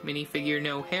bald minifigure,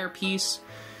 no hairpiece.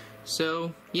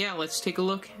 So, yeah, let's take a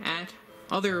look at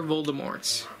other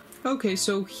Voldemorts. Okay,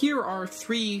 so here are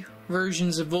three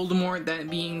versions of Voldemort,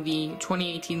 that being the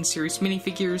 2018 series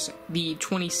minifigures, the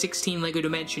 2016 LEGO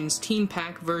Dimensions Team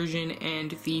Pack version,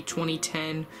 and the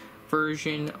 2010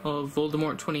 version of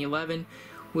Voldemort 2011,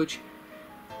 which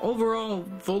overall,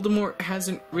 Voldemort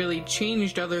hasn't really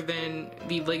changed other than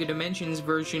the LEGO Dimensions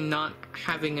version not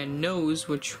having a nose,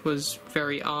 which was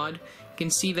very odd. You can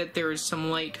see that there is some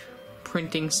light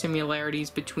printing similarities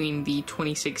between the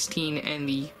 2016 and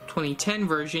the 2010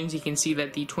 versions. You can see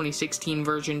that the 2016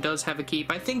 version does have a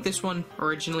cape. I think this one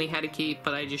originally had a cape,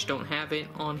 but I just don't have it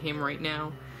on him right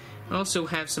now. I also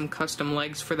have some custom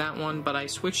legs for that one, but I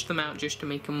switched them out just to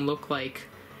make him look like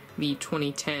the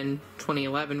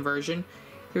 2010-2011 version.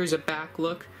 Here's a back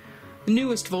look. The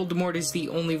newest Voldemort is the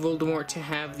only Voldemort to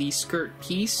have the skirt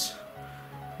piece,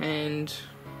 and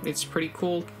it's pretty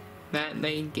cool that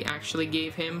they actually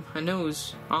gave him a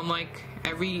nose. Unlike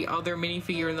every other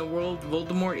minifigure in the world,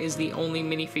 Voldemort is the only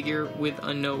minifigure with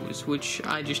a nose, which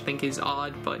I just think is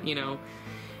odd, but you know,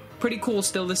 pretty cool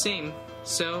still the same.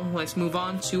 So let's move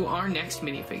on to our next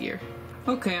minifigure.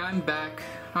 Okay, I'm back.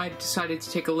 I decided to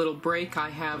take a little break. I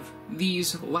have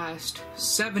these last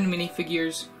 7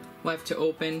 minifigures left to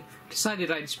open. Decided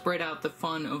I'd spread out the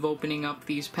fun of opening up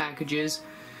these packages.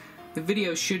 The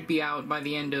video should be out by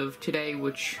the end of today,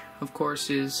 which of course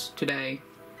is today.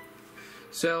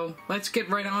 So let's get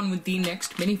right on with the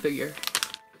next minifigure.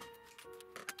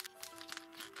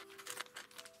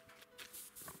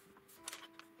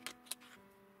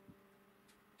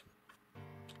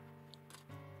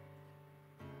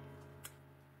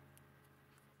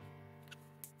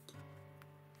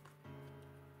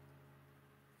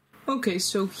 Okay,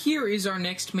 so here is our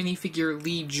next minifigure,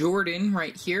 Lee Jordan,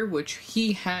 right here, which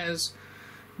he has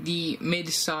the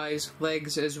mid-size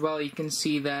legs as well. You can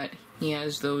see that he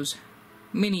has those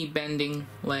mini bending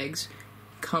legs.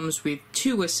 Comes with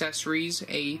 2 accessories,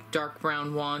 a dark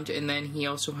brown wand, and then he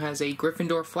also has a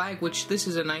Gryffindor flag, which this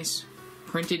is a nice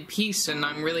printed piece, and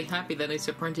I'm really happy that it's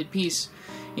a printed piece.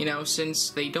 You know, since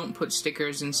they don't put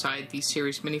stickers inside these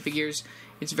series minifigures,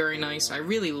 it's very nice. I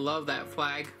really love that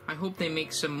flag. I hope they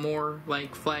make some more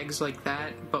like flags like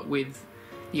that, but with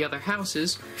the other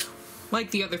houses.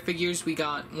 Like the other figures, we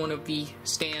got one of the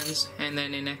stands and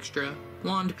then an extra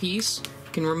wand piece.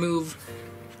 You can remove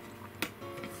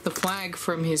the flag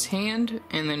from his hand,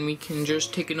 and then we can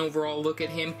just take an overall look at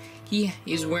him. He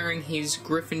is wearing his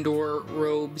Gryffindor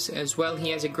robes as well. He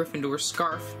has a Gryffindor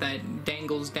scarf that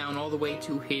dangles down all the way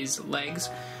to his legs.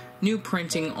 New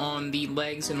printing on the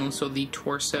legs and also the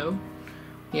torso.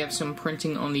 We have some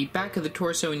printing on the back of the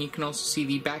torso, and you can also see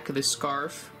the back of the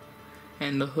scarf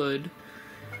and the hood.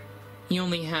 He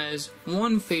only has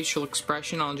one facial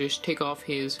expression. I'll just take off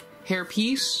his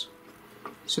hairpiece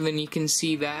so then you can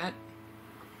see that.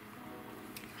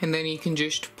 And then you can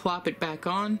just plop it back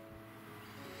on.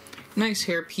 Nice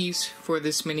hairpiece for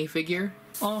this minifigure.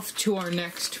 Off to our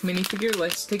next minifigure.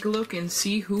 Let's take a look and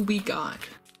see who we got.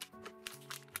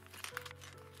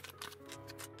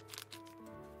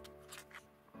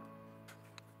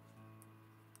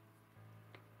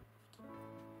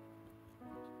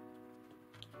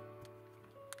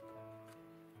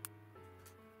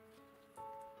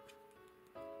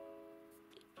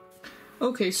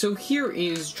 Okay, so here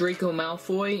is Draco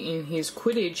Malfoy in his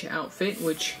Quidditch outfit,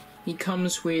 which he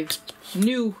comes with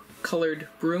new colored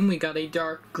broom. We got a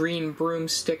dark green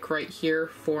broomstick right here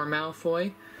for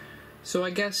Malfoy. So I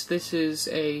guess this is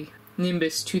a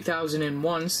Nimbus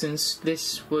 2001, since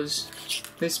this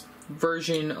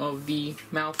version of the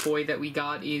Malfoy that we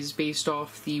got is based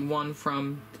off the one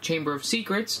from the Chamber of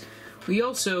Secrets. We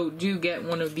also do get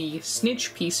one of the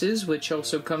Snitch pieces, which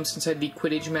also comes inside the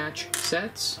Quidditch match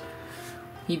sets.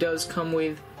 He does come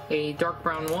with a dark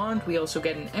brown wand. We also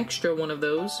get an extra one of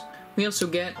those. We also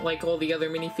get, like all the other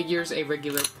minifigures, a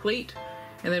regular plate.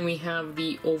 And then we have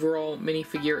the overall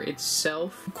minifigure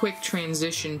itself. Quick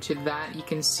transition to that. You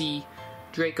can see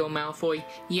Draco Malfoy.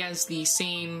 He has the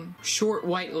same short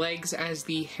white legs as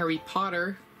the Harry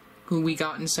Potter, who we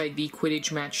got inside the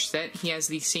Quidditch match set. He has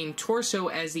the same torso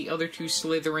as the other 2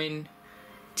 Slytherin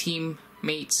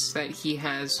teammates that he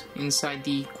has inside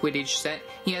the Quidditch set.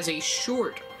 He has a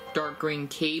short dark green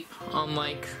cape,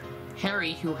 unlike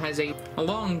Harry, who has a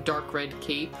long dark red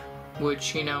cape,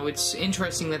 which, you know, it's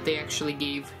interesting that they actually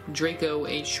gave Draco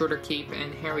a shorter cape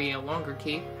and Harry a longer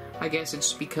cape. I guess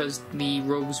it's because the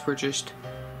robes were just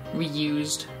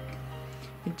reused.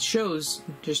 It shows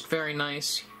just very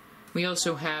nice. We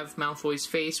also have Malfoy's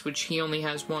face, which he only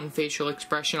has one facial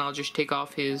expression. I'll just take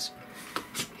off his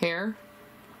hair.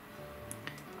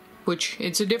 Which,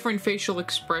 it's a different facial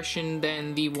expression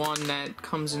than the one that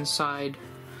comes inside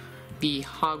the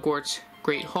Hogwarts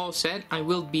Great Hall set. I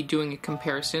will be doing a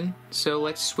comparison, so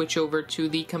let's switch over to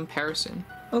the comparison.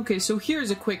 Okay, so here's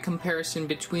a quick comparison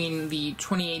between the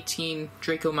 2018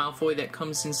 Draco Malfoy that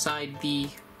comes inside the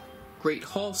Great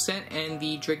Hall set and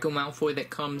the Draco Malfoy that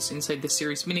comes inside the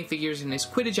series minifigures in his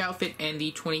Quidditch outfit, and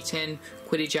the 2010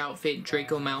 Quidditch outfit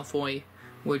Draco Malfoy,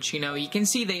 which, you know, you can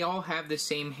see they all have the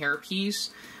same hairpiece,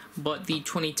 but the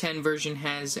 2010 version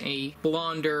has a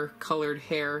blonder colored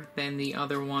hair than the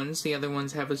other ones. The other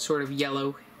ones have a sort of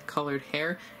yellow colored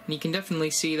hair, and you can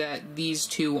definitely see that these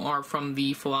two are from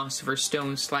the Philosopher's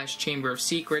Stone / Chamber of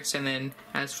Secrets, and then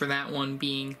as for that one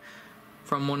being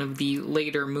from one of the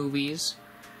later movies.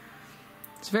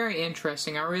 It's very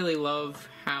interesting. I really love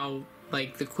how,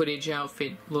 like, the Quidditch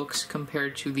outfit looks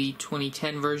compared to the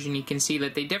 2010 version. You can see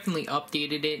that they definitely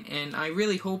updated it, and I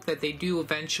really hope that they do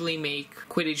eventually make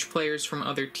Quidditch players from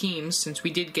other teams, since we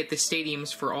did get the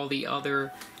stadiums for all the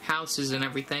other houses and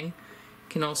everything. You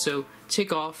can also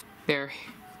take off their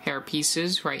hair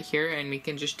pieces right here, and we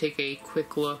can just take a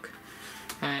quick look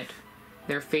at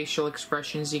their facial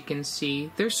expressions. You can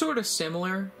see they're sort of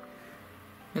similar.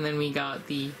 And then we got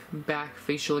the back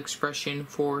facial expression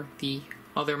for the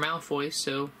other Malfoy,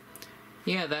 so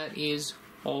yeah, that is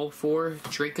all for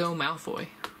Draco Malfoy.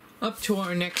 Up to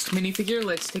our next minifigure,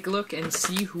 let's take a look and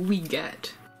see who we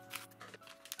get.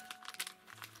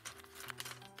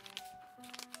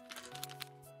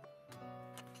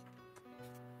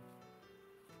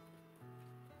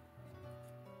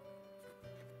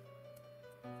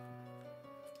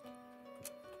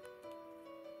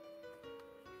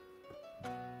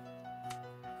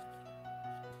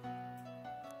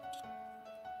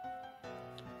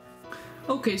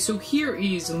 Okay, so here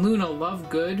is Luna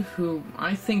Lovegood, who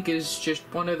I think is just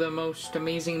one of the most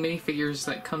amazing minifigures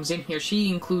that comes in here. She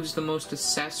includes the most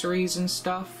accessories and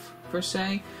stuff, per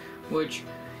se, which you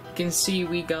can see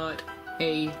we got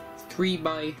a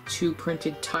 3x2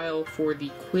 printed tile for the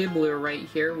Quibbler right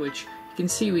here, which you can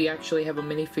see we actually have a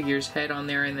minifigure's head on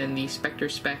there and then the Spectre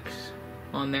specs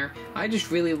on there. I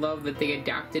just really love that they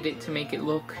adapted it to make it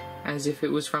look as if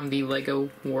it was from the Lego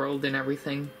world and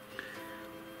everything.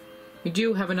 We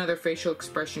do have another facial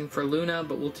expression for Luna,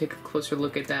 but we'll take a closer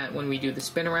look at that when we do the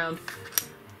spin around.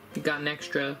 We got an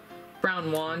extra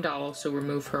brown wand. I'll also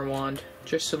remove her wand,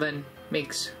 just so then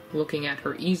makes looking at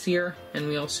her easier. And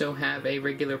we also have a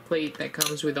regular plate that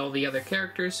comes with all the other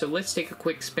characters, so let's take a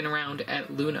quick spin around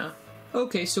at Luna.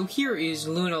 Okay, so here is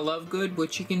Luna Lovegood,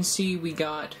 which you can see we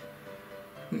got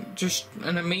just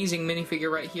an amazing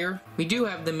minifigure right here. We do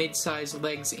have the mid-size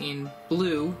legs in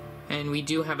blue, and we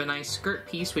do have a nice skirt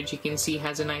piece, which you can see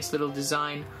has a nice little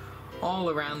design all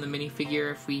around the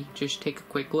minifigure if we just take a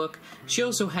quick look. She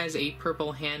also has a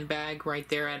purple handbag right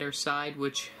there at her side,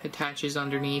 which attaches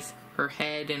underneath her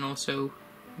head and also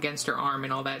against her arm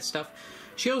and all that stuff.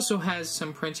 She also has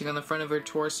some printing on the front of her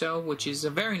torso, which is a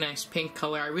very nice pink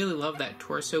color. I really love that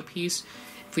torso piece.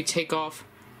 If we take off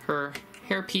her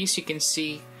hair piece, you can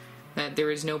see that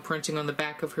there is no printing on the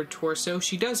back of her torso.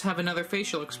 She does have another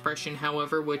facial expression,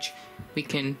 however, which we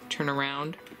can turn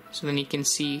around, so then you can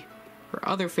see her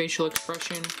other facial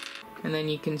expression. And then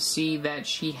you can see that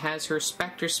she has her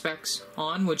Spectre specs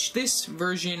on, which this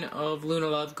version of Luna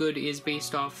Lovegood is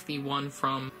based off the one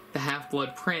from the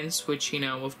Half-Blood Prince, which, you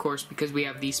know, of course, because we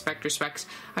have the Spectre specs.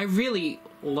 I really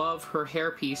love her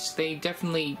hairpiece. They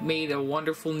definitely made a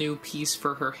wonderful new piece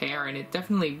for her hair, and it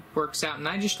definitely works out, and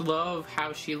I just love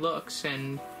how she looks,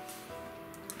 and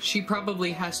she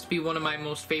probably has to be one of my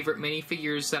most favorite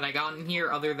minifigures that I got in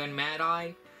here, other than Mad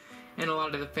Eye, and a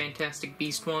lot of the Fantastic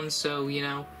Beast ones, so, you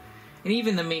know. And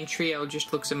even the main trio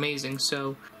just looks amazing,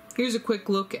 so here's a quick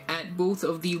look at both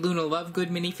of the Luna Lovegood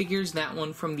minifigures, that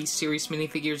one from the series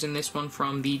minifigures and this one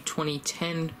from the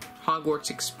 2010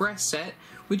 Hogwarts Express set,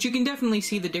 which you can definitely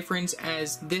see the difference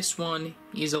as this one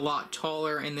is a lot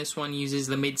taller and this one uses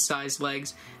the mid-sized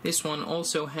legs. This one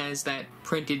also has that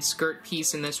printed skirt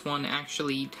piece and this one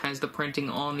actually has the printing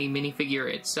on the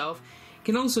minifigure itself. You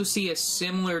can also see a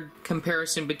similar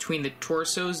comparison between the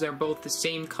torsos. They're both the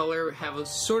same color, have a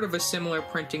sort of a similar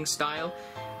printing style,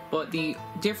 but the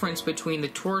difference between the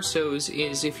torsos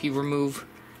is if you remove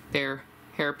their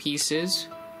hair pieces,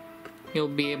 you'll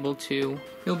be able to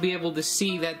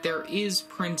see that there is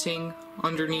printing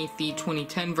underneath the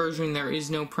 2010 version. There is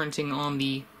no printing on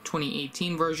the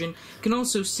 2018 version. You can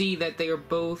also see that they are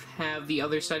both have the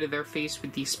other side of their face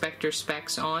with the Spectre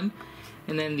specs on,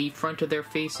 and then the front of their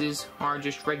faces are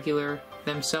just regular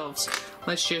themselves.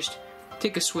 Let's just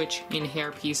take a switch in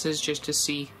hair pieces just to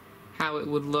see how it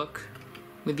would look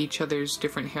with each other's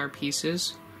different hair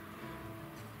pieces.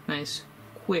 Nice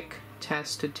quick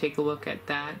test to take a look at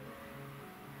that.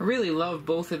 I really love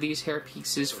both of these hair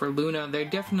pieces for Luna. They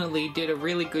definitely did a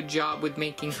really good job with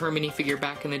making her minifigure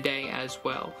back in the day as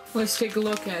well. Let's take a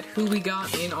look at who we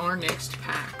got in our next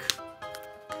pack.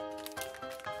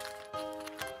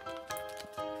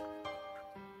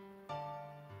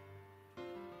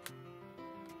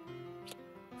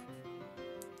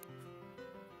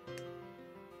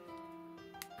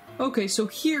 Okay, so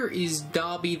here is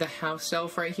Dobby the house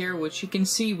elf right here, which you can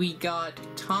see we got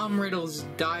Tom Riddle's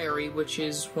diary, which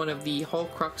is one of the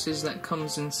Horcruxes that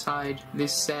comes inside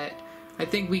this set. I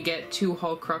think we get two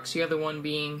Horcrux, the other one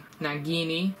being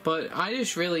Nagini, but I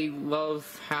just really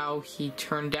love how he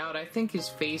turned out. I think his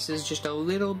face is just a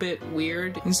little bit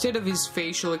weird. Instead of his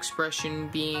facial expression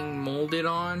being molded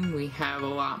on, we have a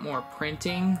lot more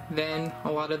printing than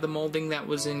a lot of the molding that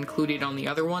was included on the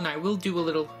other one. I will do a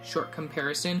little short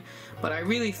comparison, but I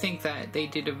really think that they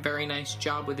did a very nice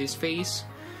job with his face.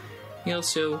 You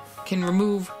also can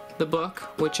remove the book,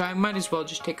 which I might as well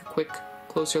just take a quick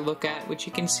closer look at, which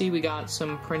you can see we got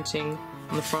some printing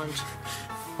on the front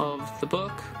of the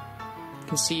book. You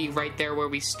can see right there where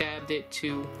we stabbed it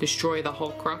to destroy the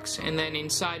Horcrux, and then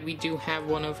inside we do have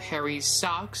one of Harry's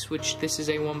socks, which this is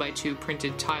a 1x2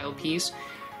 printed tile piece.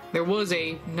 There was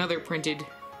another printed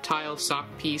tile sock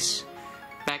piece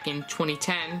back in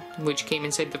 2010, which came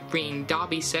inside the freeing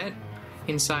Dobby set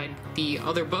inside the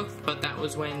other book, but that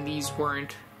was when these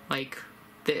weren't like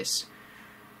this.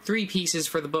 3 pieces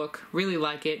for the book. Really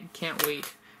like it. Can't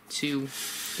wait to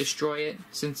destroy it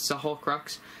since it's a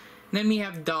Horcrux. And then we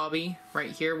have Dobby right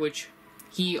here, which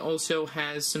he also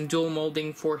has some dual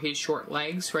molding for his short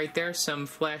legs right there. Some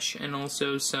flesh and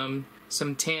also some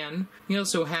tan. We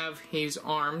also have his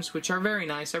arms, which are very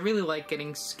nice. I really like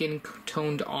getting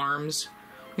skin-toned arms.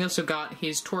 We also got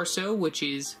his torso, which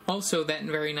is also that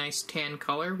very nice tan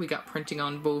color. We got printing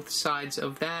on both sides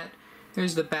of that.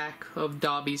 There's the back of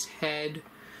Dobby's head,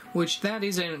 which that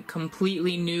is a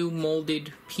completely new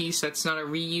molded piece. That's not a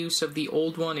reuse of the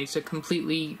old one. It's a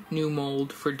completely new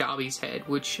mold for Dobby's head,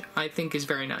 which I think is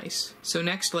very nice. So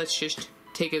next, let's just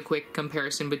take a quick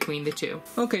comparison between the two.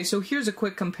 Okay, so here's a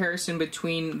quick comparison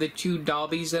between the two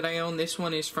Dobbys that I own. This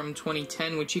one is from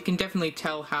 2010, which you can definitely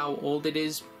tell how old it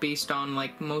is based on,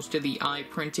 like, most of the eye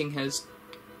printing has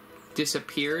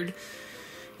disappeared.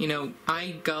 You know,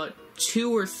 I got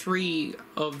 2 or 3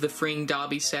 of the freeing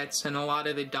Dobby sets, and a lot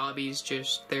of the Dobbies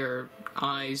just, their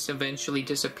eyes eventually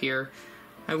disappear.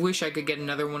 I wish I could get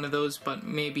another one of those, but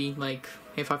maybe, like,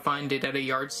 if I find it at a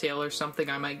yard sale or something,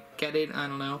 I might get it, I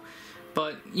don't know.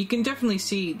 But you can definitely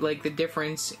see, like, the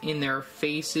difference in their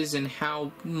faces and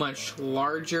how much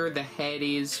larger the head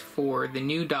is for the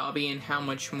new Dobby and how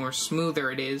much more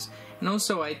smoother it is. And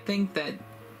also, I think that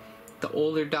the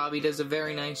older Dobby does a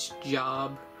very nice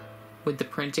job with the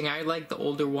printing. I like the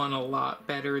older one a lot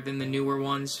better than the newer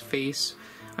one's face.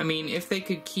 I mean, if they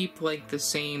could keep, like, the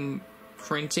same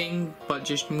printing, but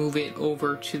just move it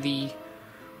over to the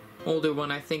older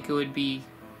one, I think it would be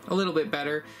a little bit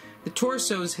better. The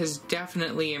torsos has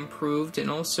definitely improved, and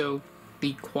also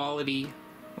the quality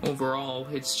overall.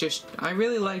 It's just, I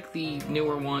really like the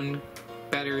newer one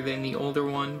better than the older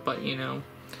one, but, you know,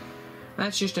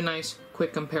 that's just a nice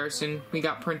quick comparison. We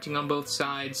got printing on both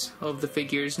sides of the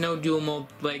figures. No dual mold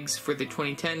legs for the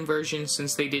 2010 version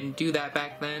since they didn't do that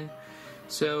back then.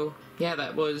 So yeah,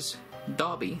 that was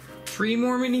Dobby. 3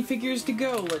 more minifigures to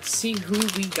go. Let's see who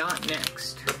we got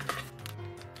next.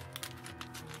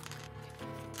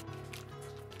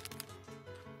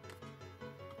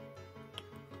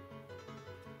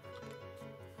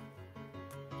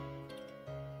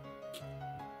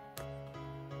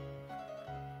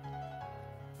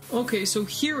 Okay, so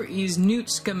here is Newt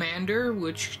Scamander,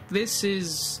 which this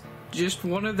is just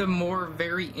one of the more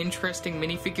very interesting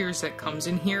minifigures that comes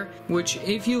in here, which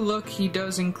if you look, he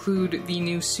does include the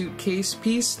new suitcase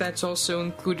piece that's also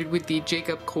included with the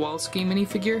Jacob Kowalski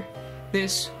minifigure.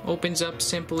 This opens up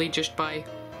simply just by,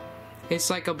 it's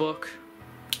like a book.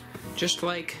 Just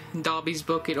like Dobby's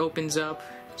book, it opens up.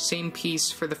 Same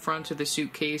piece for the front of the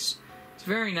suitcase. It's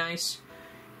very nice.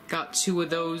 Got 2 of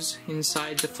those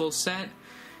inside the full set.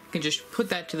 Can just put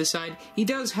that to the side. He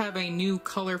does have a new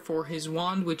color for his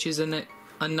wand, which is a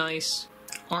nice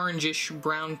orangish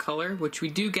brown color, which we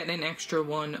do get an extra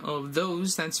one of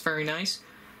those. That's very nice.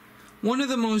 One of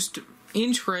the most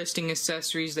interesting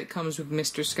accessories that comes with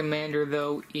Mr. Scamander,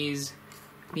 though, is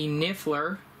the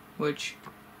Niffler, which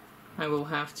I will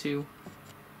have to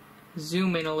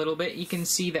zoom in a little bit. You can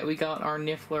see that we got our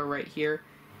Niffler right here.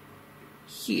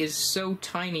 He is so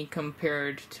tiny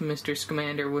compared to Mr.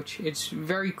 Scamander, which it's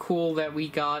very cool that we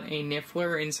got a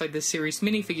Niffler inside the series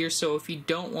minifigure. So if you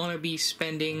don't want to be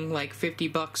spending like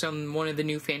 $50 on one of the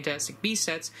new Fantastic Beasts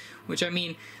sets, which I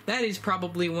mean, that is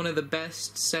probably one of the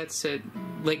best sets that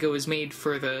LEGO has made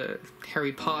for the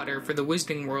Harry Potter, for the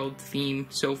Wizarding World theme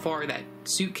so far. That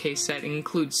suitcase set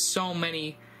includes so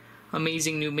many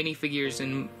amazing new minifigures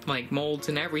and like molds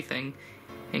and everything,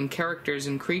 and characters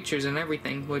and creatures and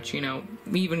everything, which, you know,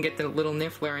 we even get the little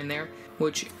Niffler in there,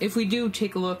 which, if we do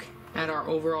take a look at our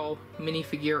overall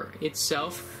minifigure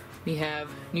itself, we have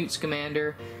Newt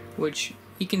Scamander, which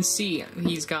you can see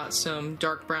he's got some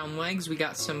dark brown legs. We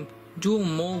got some dual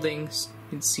moldings,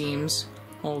 it seems,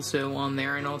 also on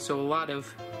there, and also a lot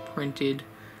of printed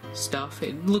stuff.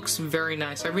 It looks very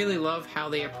nice. I really love how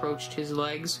they approached his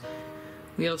legs.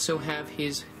 We also have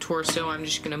his torso. I'm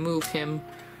just going to move him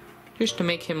just to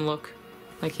make him look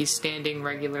like he's standing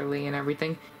regularly and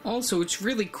everything. Also, it's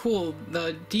really cool,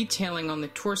 the detailing on the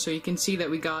torso. You can see that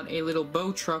we got a little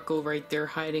bow truckle right there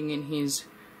hiding in his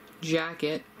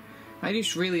jacket. I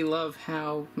just really love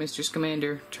how Mr.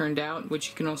 Scamander turned out, which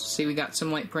you can also see we got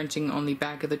some light printing on the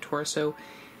back of the torso.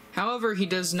 However, he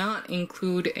does not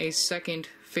include a second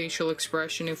facial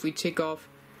expression. If we take off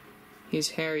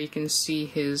his hair, you can see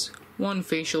his one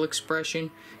facial expression.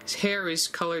 His hair is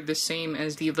colored the same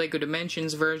as the LEGO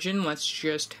Dimensions version. Let's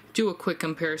just do a quick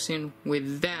comparison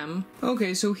with them.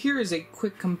 Okay, so here is a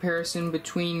quick comparison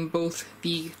between both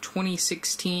the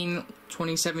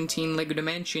 2016-2017 LEGO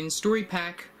Dimensions Story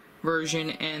Pack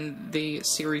version and the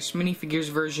series minifigures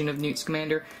version of Newt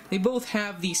Scamander. They both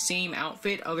have the same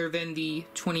outfit, other than the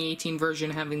 2018 version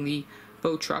having the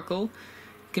bow truckle.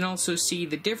 You can also see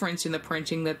the difference in the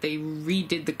printing, that they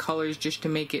redid the colors just to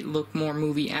make it look more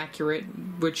movie accurate,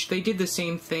 which they did the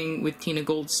same thing with Tina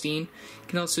Goldstein. You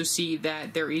can also see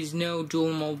that there is no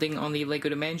dual molding on the LEGO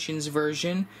Dimensions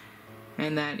version,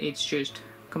 and that it's just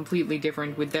completely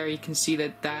different. With there, you can see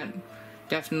that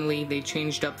definitely they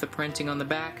changed up the printing on the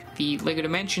back. The LEGO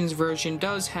Dimensions version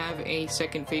does have a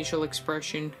second facial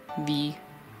expression, the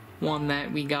one that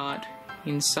we got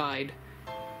inside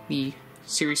the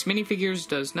series minifigures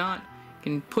does not. You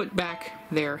can put back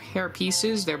their hair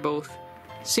pieces. They're both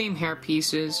same hair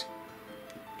pieces,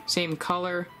 same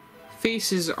color.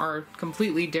 Faces are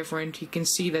completely different. You can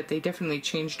see that they definitely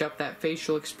changed up that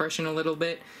facial expression a little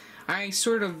bit. I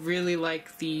sort of really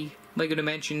like the LEGO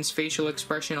Dimensions facial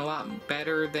expression a lot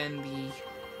better than the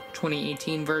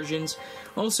 2018 versions.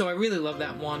 Also, I really love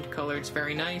that wand color. It's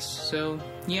very nice. So,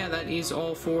 yeah, that is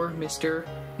all for Mr.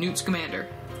 Newt Scamander.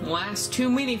 Last two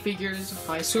minifigures,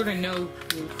 I sort of know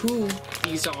who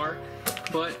these are,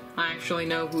 but I actually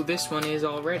know who this one is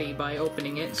already by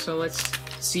opening it, so let's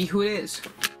see who it is.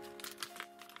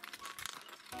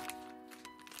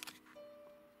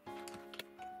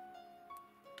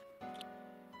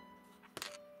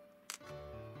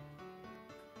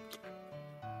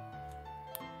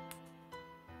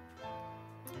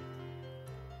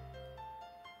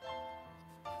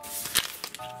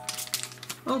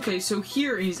 Okay, so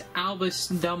here is Albus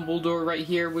Dumbledore right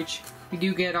here, which we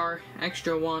do get our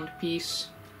extra wand piece.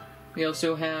 We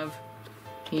also have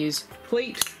his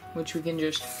plate, which we can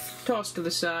just toss to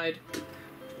the side.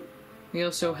 We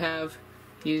also have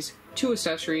his two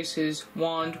accessories, his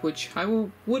wand, which I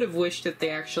would have wished that they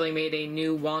actually made a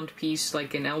new wand piece,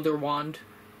 like an Elder Wand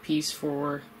piece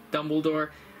for Dumbledore.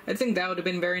 I think that would have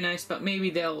been very nice, but maybe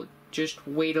they'll just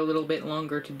wait a little bit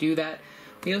longer to do that.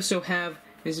 We also have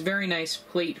this very nice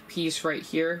plate piece right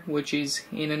here, which is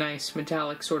in a nice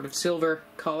metallic sort of silver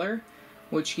color,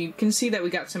 which you can see that we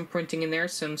got some printing in there,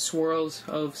 some swirls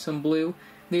of some blue.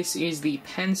 This is the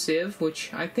pensive,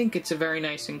 which I think it's a very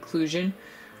nice inclusion.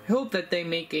 I hope that they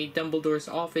make a Dumbledore's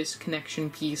office connection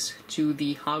piece to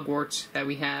the Hogwarts that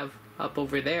we have up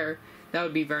over there. That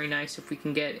would be very nice if we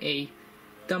can get a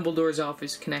Dumbledore's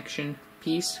office connection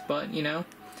piece, but, you know,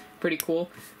 pretty cool.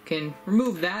 Can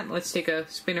remove that. Let's take a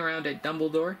spin around at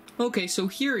Dumbledore. Okay, so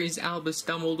here is Albus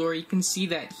Dumbledore. You can see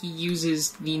that he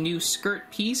uses the new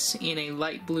skirt piece in a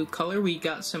light blue color. We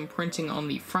got some printing on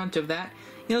the front of that.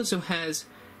 He also has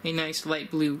a nice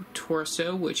light blue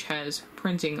torso, which has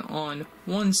printing on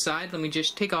one side. Let me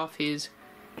just take off his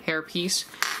hair piece.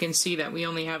 You can see that we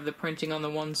only have the printing on the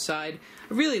one side.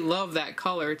 I really love that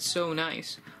color. It's so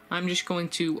nice. I'm just going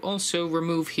to also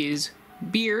remove his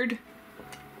beard.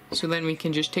 So then we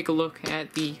can just take a look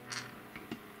at the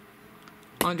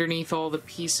underneath all the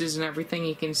pieces and everything.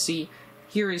 You can see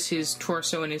here is his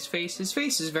torso and his face. His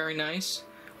face is very nice.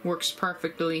 Works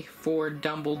perfectly for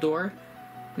Dumbledore.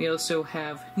 We also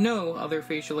have no other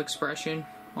facial expression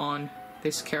on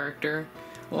this character.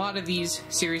 A lot of these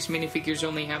series minifigures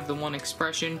only have the one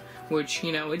expression, which,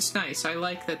 you know, it's nice. I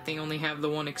like that they only have the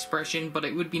one expression, but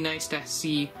it would be nice to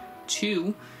see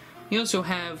two. We also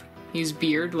have his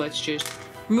beard. Let's just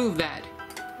remove that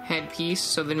headpiece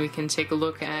so then we can take a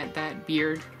look at that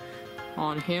beard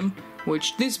on him,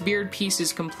 which this beard piece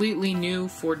is completely new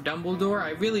for Dumbledore. I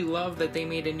really love that they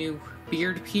made a new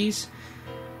beard piece,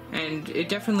 and it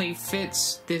definitely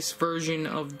fits this version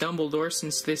of Dumbledore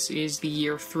since this is the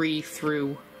year 3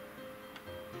 through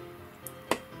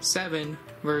 7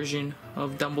 version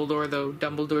of Dumbledore, though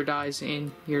Dumbledore dies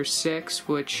in year 6,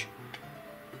 which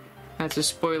that's a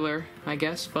spoiler, I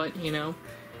guess, but you know,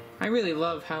 I really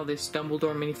love how this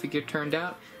Dumbledore minifigure turned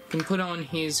out. You can put on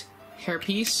his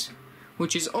hairpiece,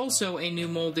 which is also a new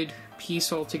molded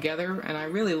piece altogether, and I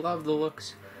really love the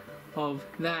looks of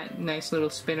that. Nice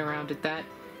little spin around at that.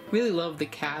 Really love the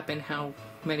cap and how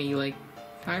many, like,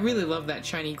 I really love that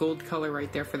shiny gold color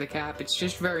right there for the cap. It's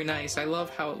just very nice. I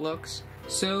love how it looks.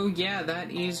 So yeah,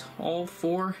 that is all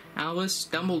for Albus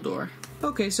Dumbledore.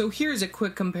 Okay, so here's a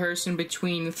quick comparison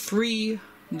between 3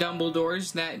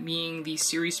 Dumbledores, that being the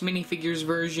series minifigures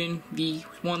version, the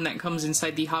one that comes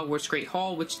inside the Hogwarts Great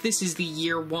Hall, which this is the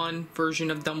year 1 version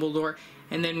of Dumbledore,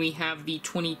 and then we have the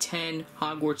 2010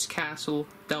 Hogwarts Castle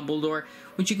Dumbledore,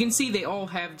 which you can see they all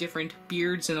have different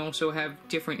beards and also have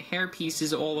different hair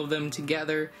pieces, all of them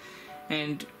together,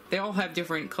 and they all have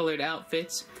different colored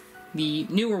outfits. The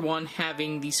newer one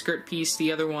having the skirt piece,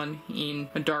 the other one in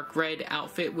a dark red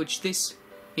outfit, which this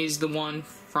is the one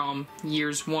from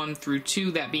years 1 through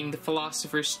 2, that being the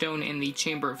Philosopher's Stone and the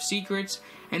Chamber of Secrets.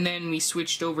 And then we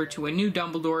switched over to a new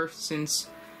Dumbledore since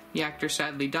the actor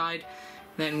sadly died.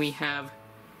 Then we have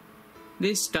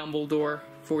this Dumbledore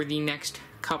for the next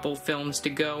couple films to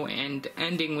go, and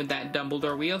ending with that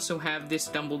Dumbledore, we also have this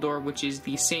Dumbledore, which is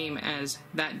the same as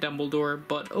that Dumbledore,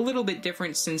 but a little bit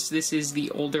different since this is the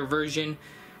older version,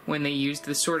 when they used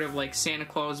the sort of like Santa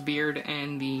Claus beard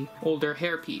and the older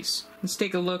hairpiece. Let's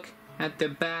take a look at the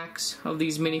backs of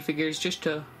these minifigures just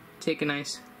to take a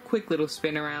nice quick little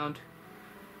spin around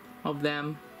of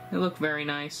them. They look very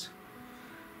nice.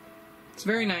 It's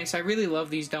very nice. I really love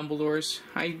these Dumbledores.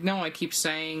 I know I keep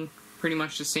saying pretty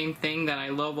much the same thing, that I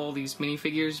love all these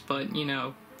minifigures, but you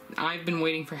know, I've been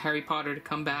waiting for Harry Potter to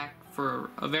come back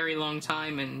for a very long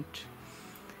time, and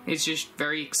it's just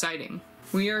very exciting.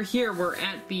 We are here, we're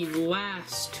at the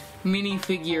last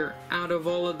minifigure out of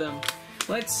all of them.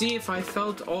 Let's see if I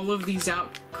felt all of these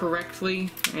out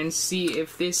correctly, and see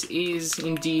if this is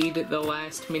indeed the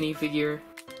last minifigure.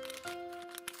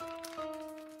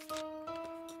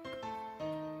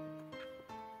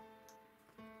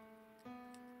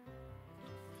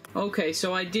 Okay,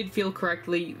 so I did feel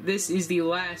correctly. This is the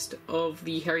last of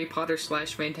the Harry Potter /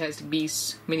 Fantastic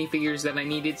Beasts minifigures that I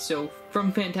needed. So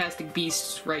from Fantastic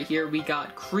Beasts right here, we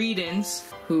got Credence,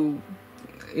 who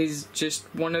is just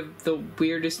one of the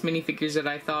weirdest minifigures that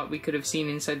I thought we could have seen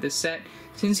inside the set.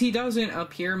 Since he doesn't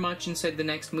appear much inside the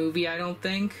next movie, I don't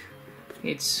think,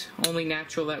 it's only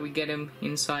natural that we get him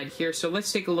inside here. So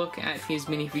let's take a look at his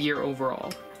minifigure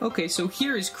overall. Okay, so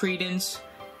here is Credence.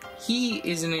 He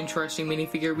is an interesting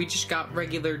minifigure. We just got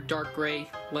regular dark gray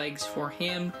legs for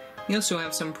him. We also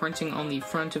have some printing on the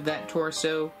front of that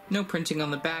torso, no printing on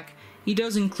the back. He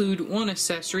does include one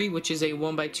accessory, which is a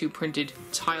 1x2 printed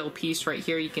tile piece right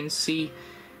here. You can see,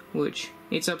 which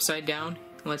it's upside down.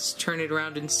 Let's turn it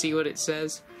around and see what it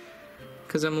says,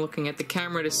 because I'm looking at the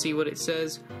camera to see what it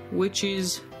says, which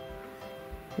is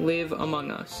Live Among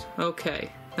Us.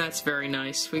 Okay. That's very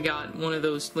nice. We got one of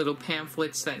those little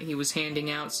pamphlets that he was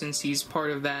handing out since he's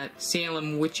part of that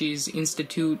Salem Witches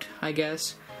Institute, I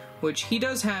guess. Which he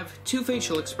does have 2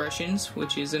 facial expressions,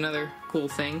 which is another cool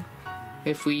thing.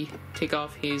 If we take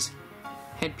off his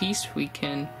headpiece, we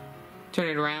can turn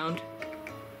it around.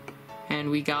 And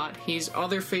we got his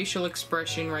other facial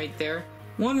expression right there.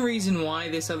 One reason why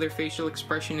this other facial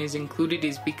expression is included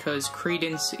is because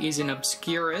Credence is an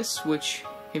Obscurus, which,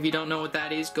 if you don't know what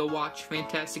that is, go watch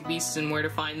Fantastic Beasts and Where to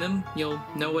Find Them. You'll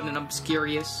know what an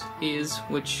Obscurus is,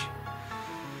 which,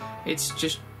 it's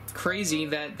just crazy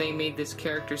that they made this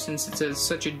character since it's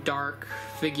such a dark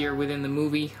figure within the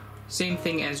movie. Same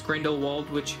thing as Grindelwald,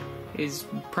 which is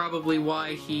probably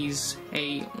why he's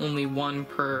only 1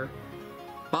 per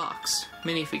box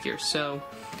minifigure. So,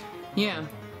 yeah,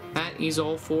 that is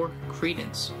all for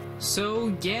Credence.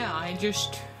 So, yeah, I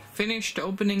just finished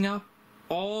opening up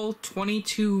all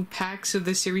 22 packs of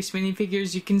the series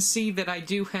minifigures. You can see that I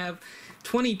do have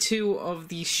 22 of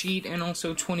the sheet and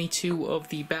also 22 of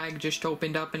the bag just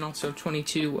opened up, and also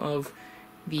 22 of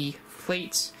the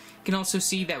plates. You can also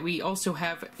see that we also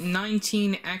have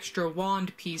 19 extra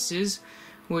wand pieces,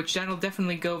 which that'll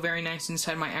definitely go very nice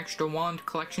inside my extra wand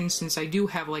collection, since I do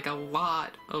have like a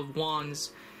lot of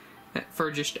wands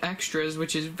for just extras,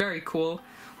 which is very cool.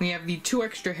 We have the 2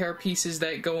 extra hair pieces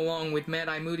that go along with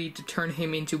Medley to turn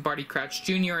him into Barty Crouch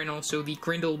Jr., and also the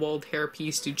Grindelwald hair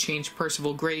piece to change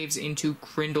Percival Graves into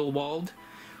Grindelwald.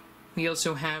 We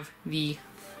also have the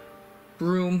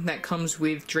broom that comes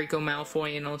with Draco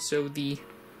Malfoy, and also the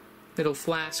little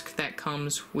flask that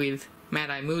comes with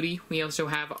Mad-Eye Moody. We also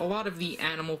have a lot of the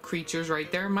animal creatures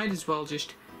right there. Might as well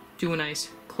just do a nice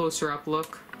closer up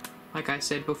look. Like I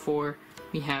said before,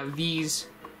 we have these,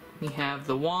 we have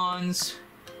the wands,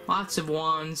 lots of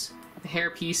wands, the hair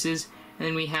pieces, and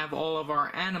then we have all of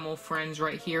our animal friends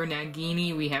right here.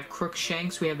 Nagini, we have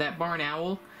Crookshanks, we have that barn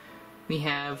owl, we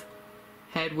have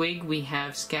Hedwig, we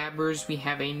have Scabbers, we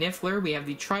have a Niffler, we have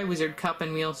the Triwizard Cup,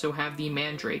 and we also have the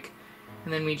Mandrake.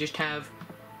 And then we just have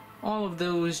all of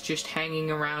those just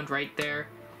hanging around right there.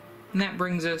 And that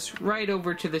brings us right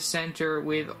over to the center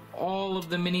with all of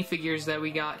the minifigures that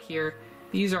we got here.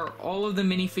 These are all of the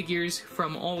minifigures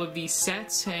from all of these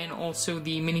sets and also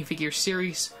the minifigure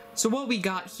series. So what we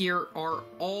got here are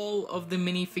all of the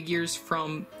minifigures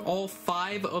from all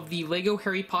 5 of the LEGO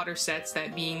Harry Potter sets,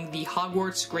 that being the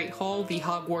Hogwarts Great Hall, the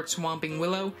Hogwarts Swamping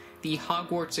Willow, the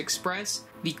Hogwarts Express,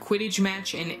 the Quidditch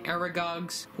Match, and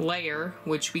Aragog's Lair,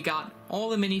 which we got all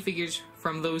the minifigures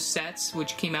from those sets,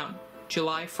 which came out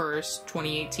July 1st,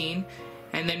 2018.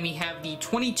 And then we have the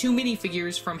 22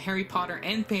 minifigures from Harry Potter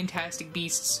and Fantastic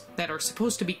Beasts that are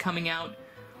supposed to be coming out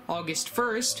August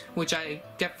 1st, which I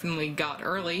definitely got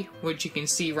early, which you can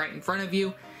see right in front of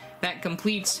you. That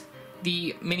completes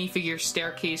the minifigure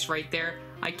staircase right there.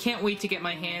 I can't wait to get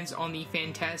my hands on the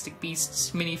Fantastic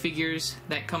Beasts minifigures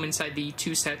that come inside the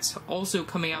 2 sets, also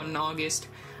coming out in August.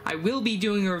 I will be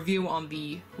doing a review on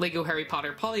the LEGO Harry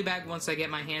Potter polybag once I get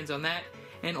my hands on that,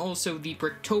 and also the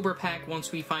Bricktober pack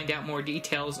once we find out more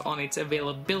details on its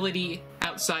availability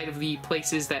outside of the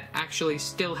places that actually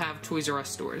still have Toys R Us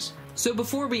stores. So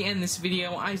before we end this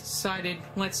video, I decided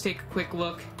let's take a quick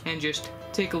look and just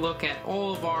take a look at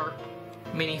all of our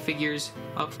minifigures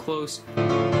up close.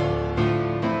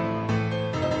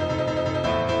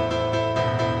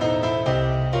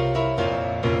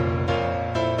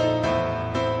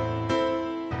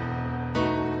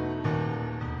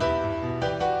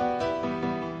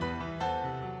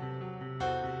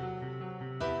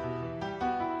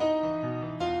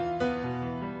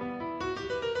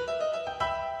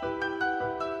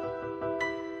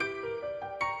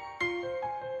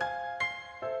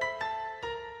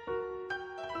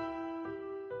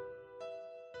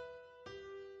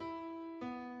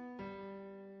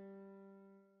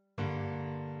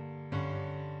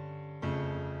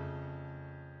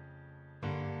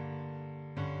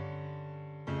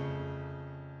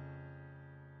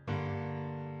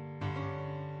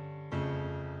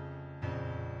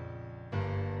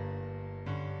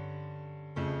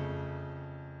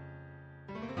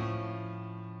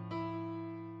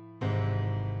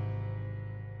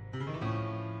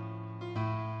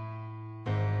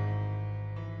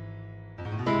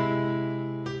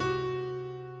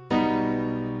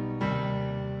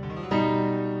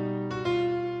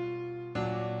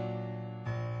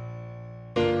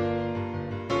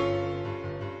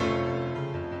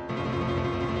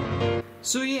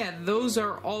 So yeah, those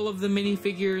are all of the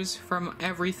minifigures from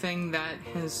everything that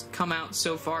has come out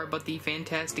so far but the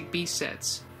Fantastic Beasts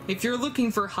sets. If you're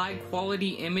looking for high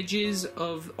quality images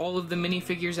of all of the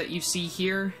minifigures that you see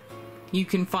here, you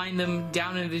can find them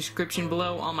down in the description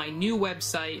below on my new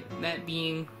website, that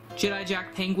being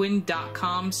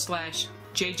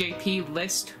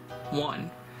JediJackPenguin.com/JJPList1.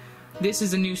 This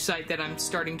is a new site that I'm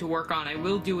starting to work on. I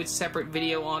will do a separate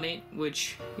video on it,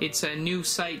 which it's a new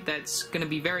site that's going to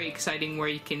be very exciting, where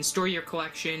you can store your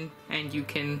collection and you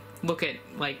can look at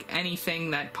like anything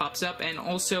that pops up. And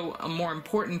also a more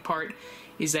important part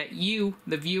is that you,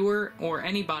 the viewer, or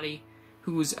anybody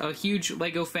who's a huge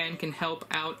LEGO fan can help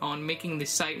out on making the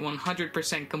site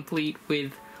 100% complete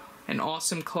with an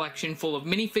awesome collection full of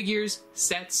minifigures,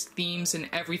 sets, themes, and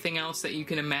everything else that you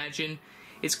can imagine.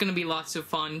 It's going to be lots of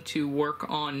fun to work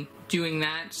on doing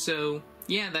that, so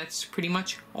yeah, that's pretty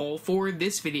much all for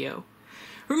this video.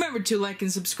 Remember to like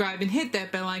and subscribe and hit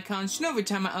that bell icon so every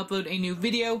time I upload a new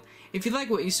video. If you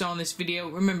like what you saw in this video,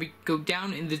 remember to go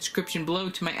down in the description below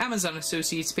to my Amazon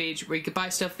Associates page, where you can buy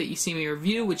stuff that you see me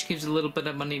review, which gives a little bit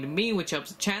of money to me, which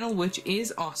helps the channel, which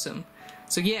is awesome.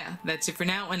 So yeah, that's it for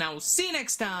now, and I will see you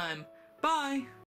next time. Bye!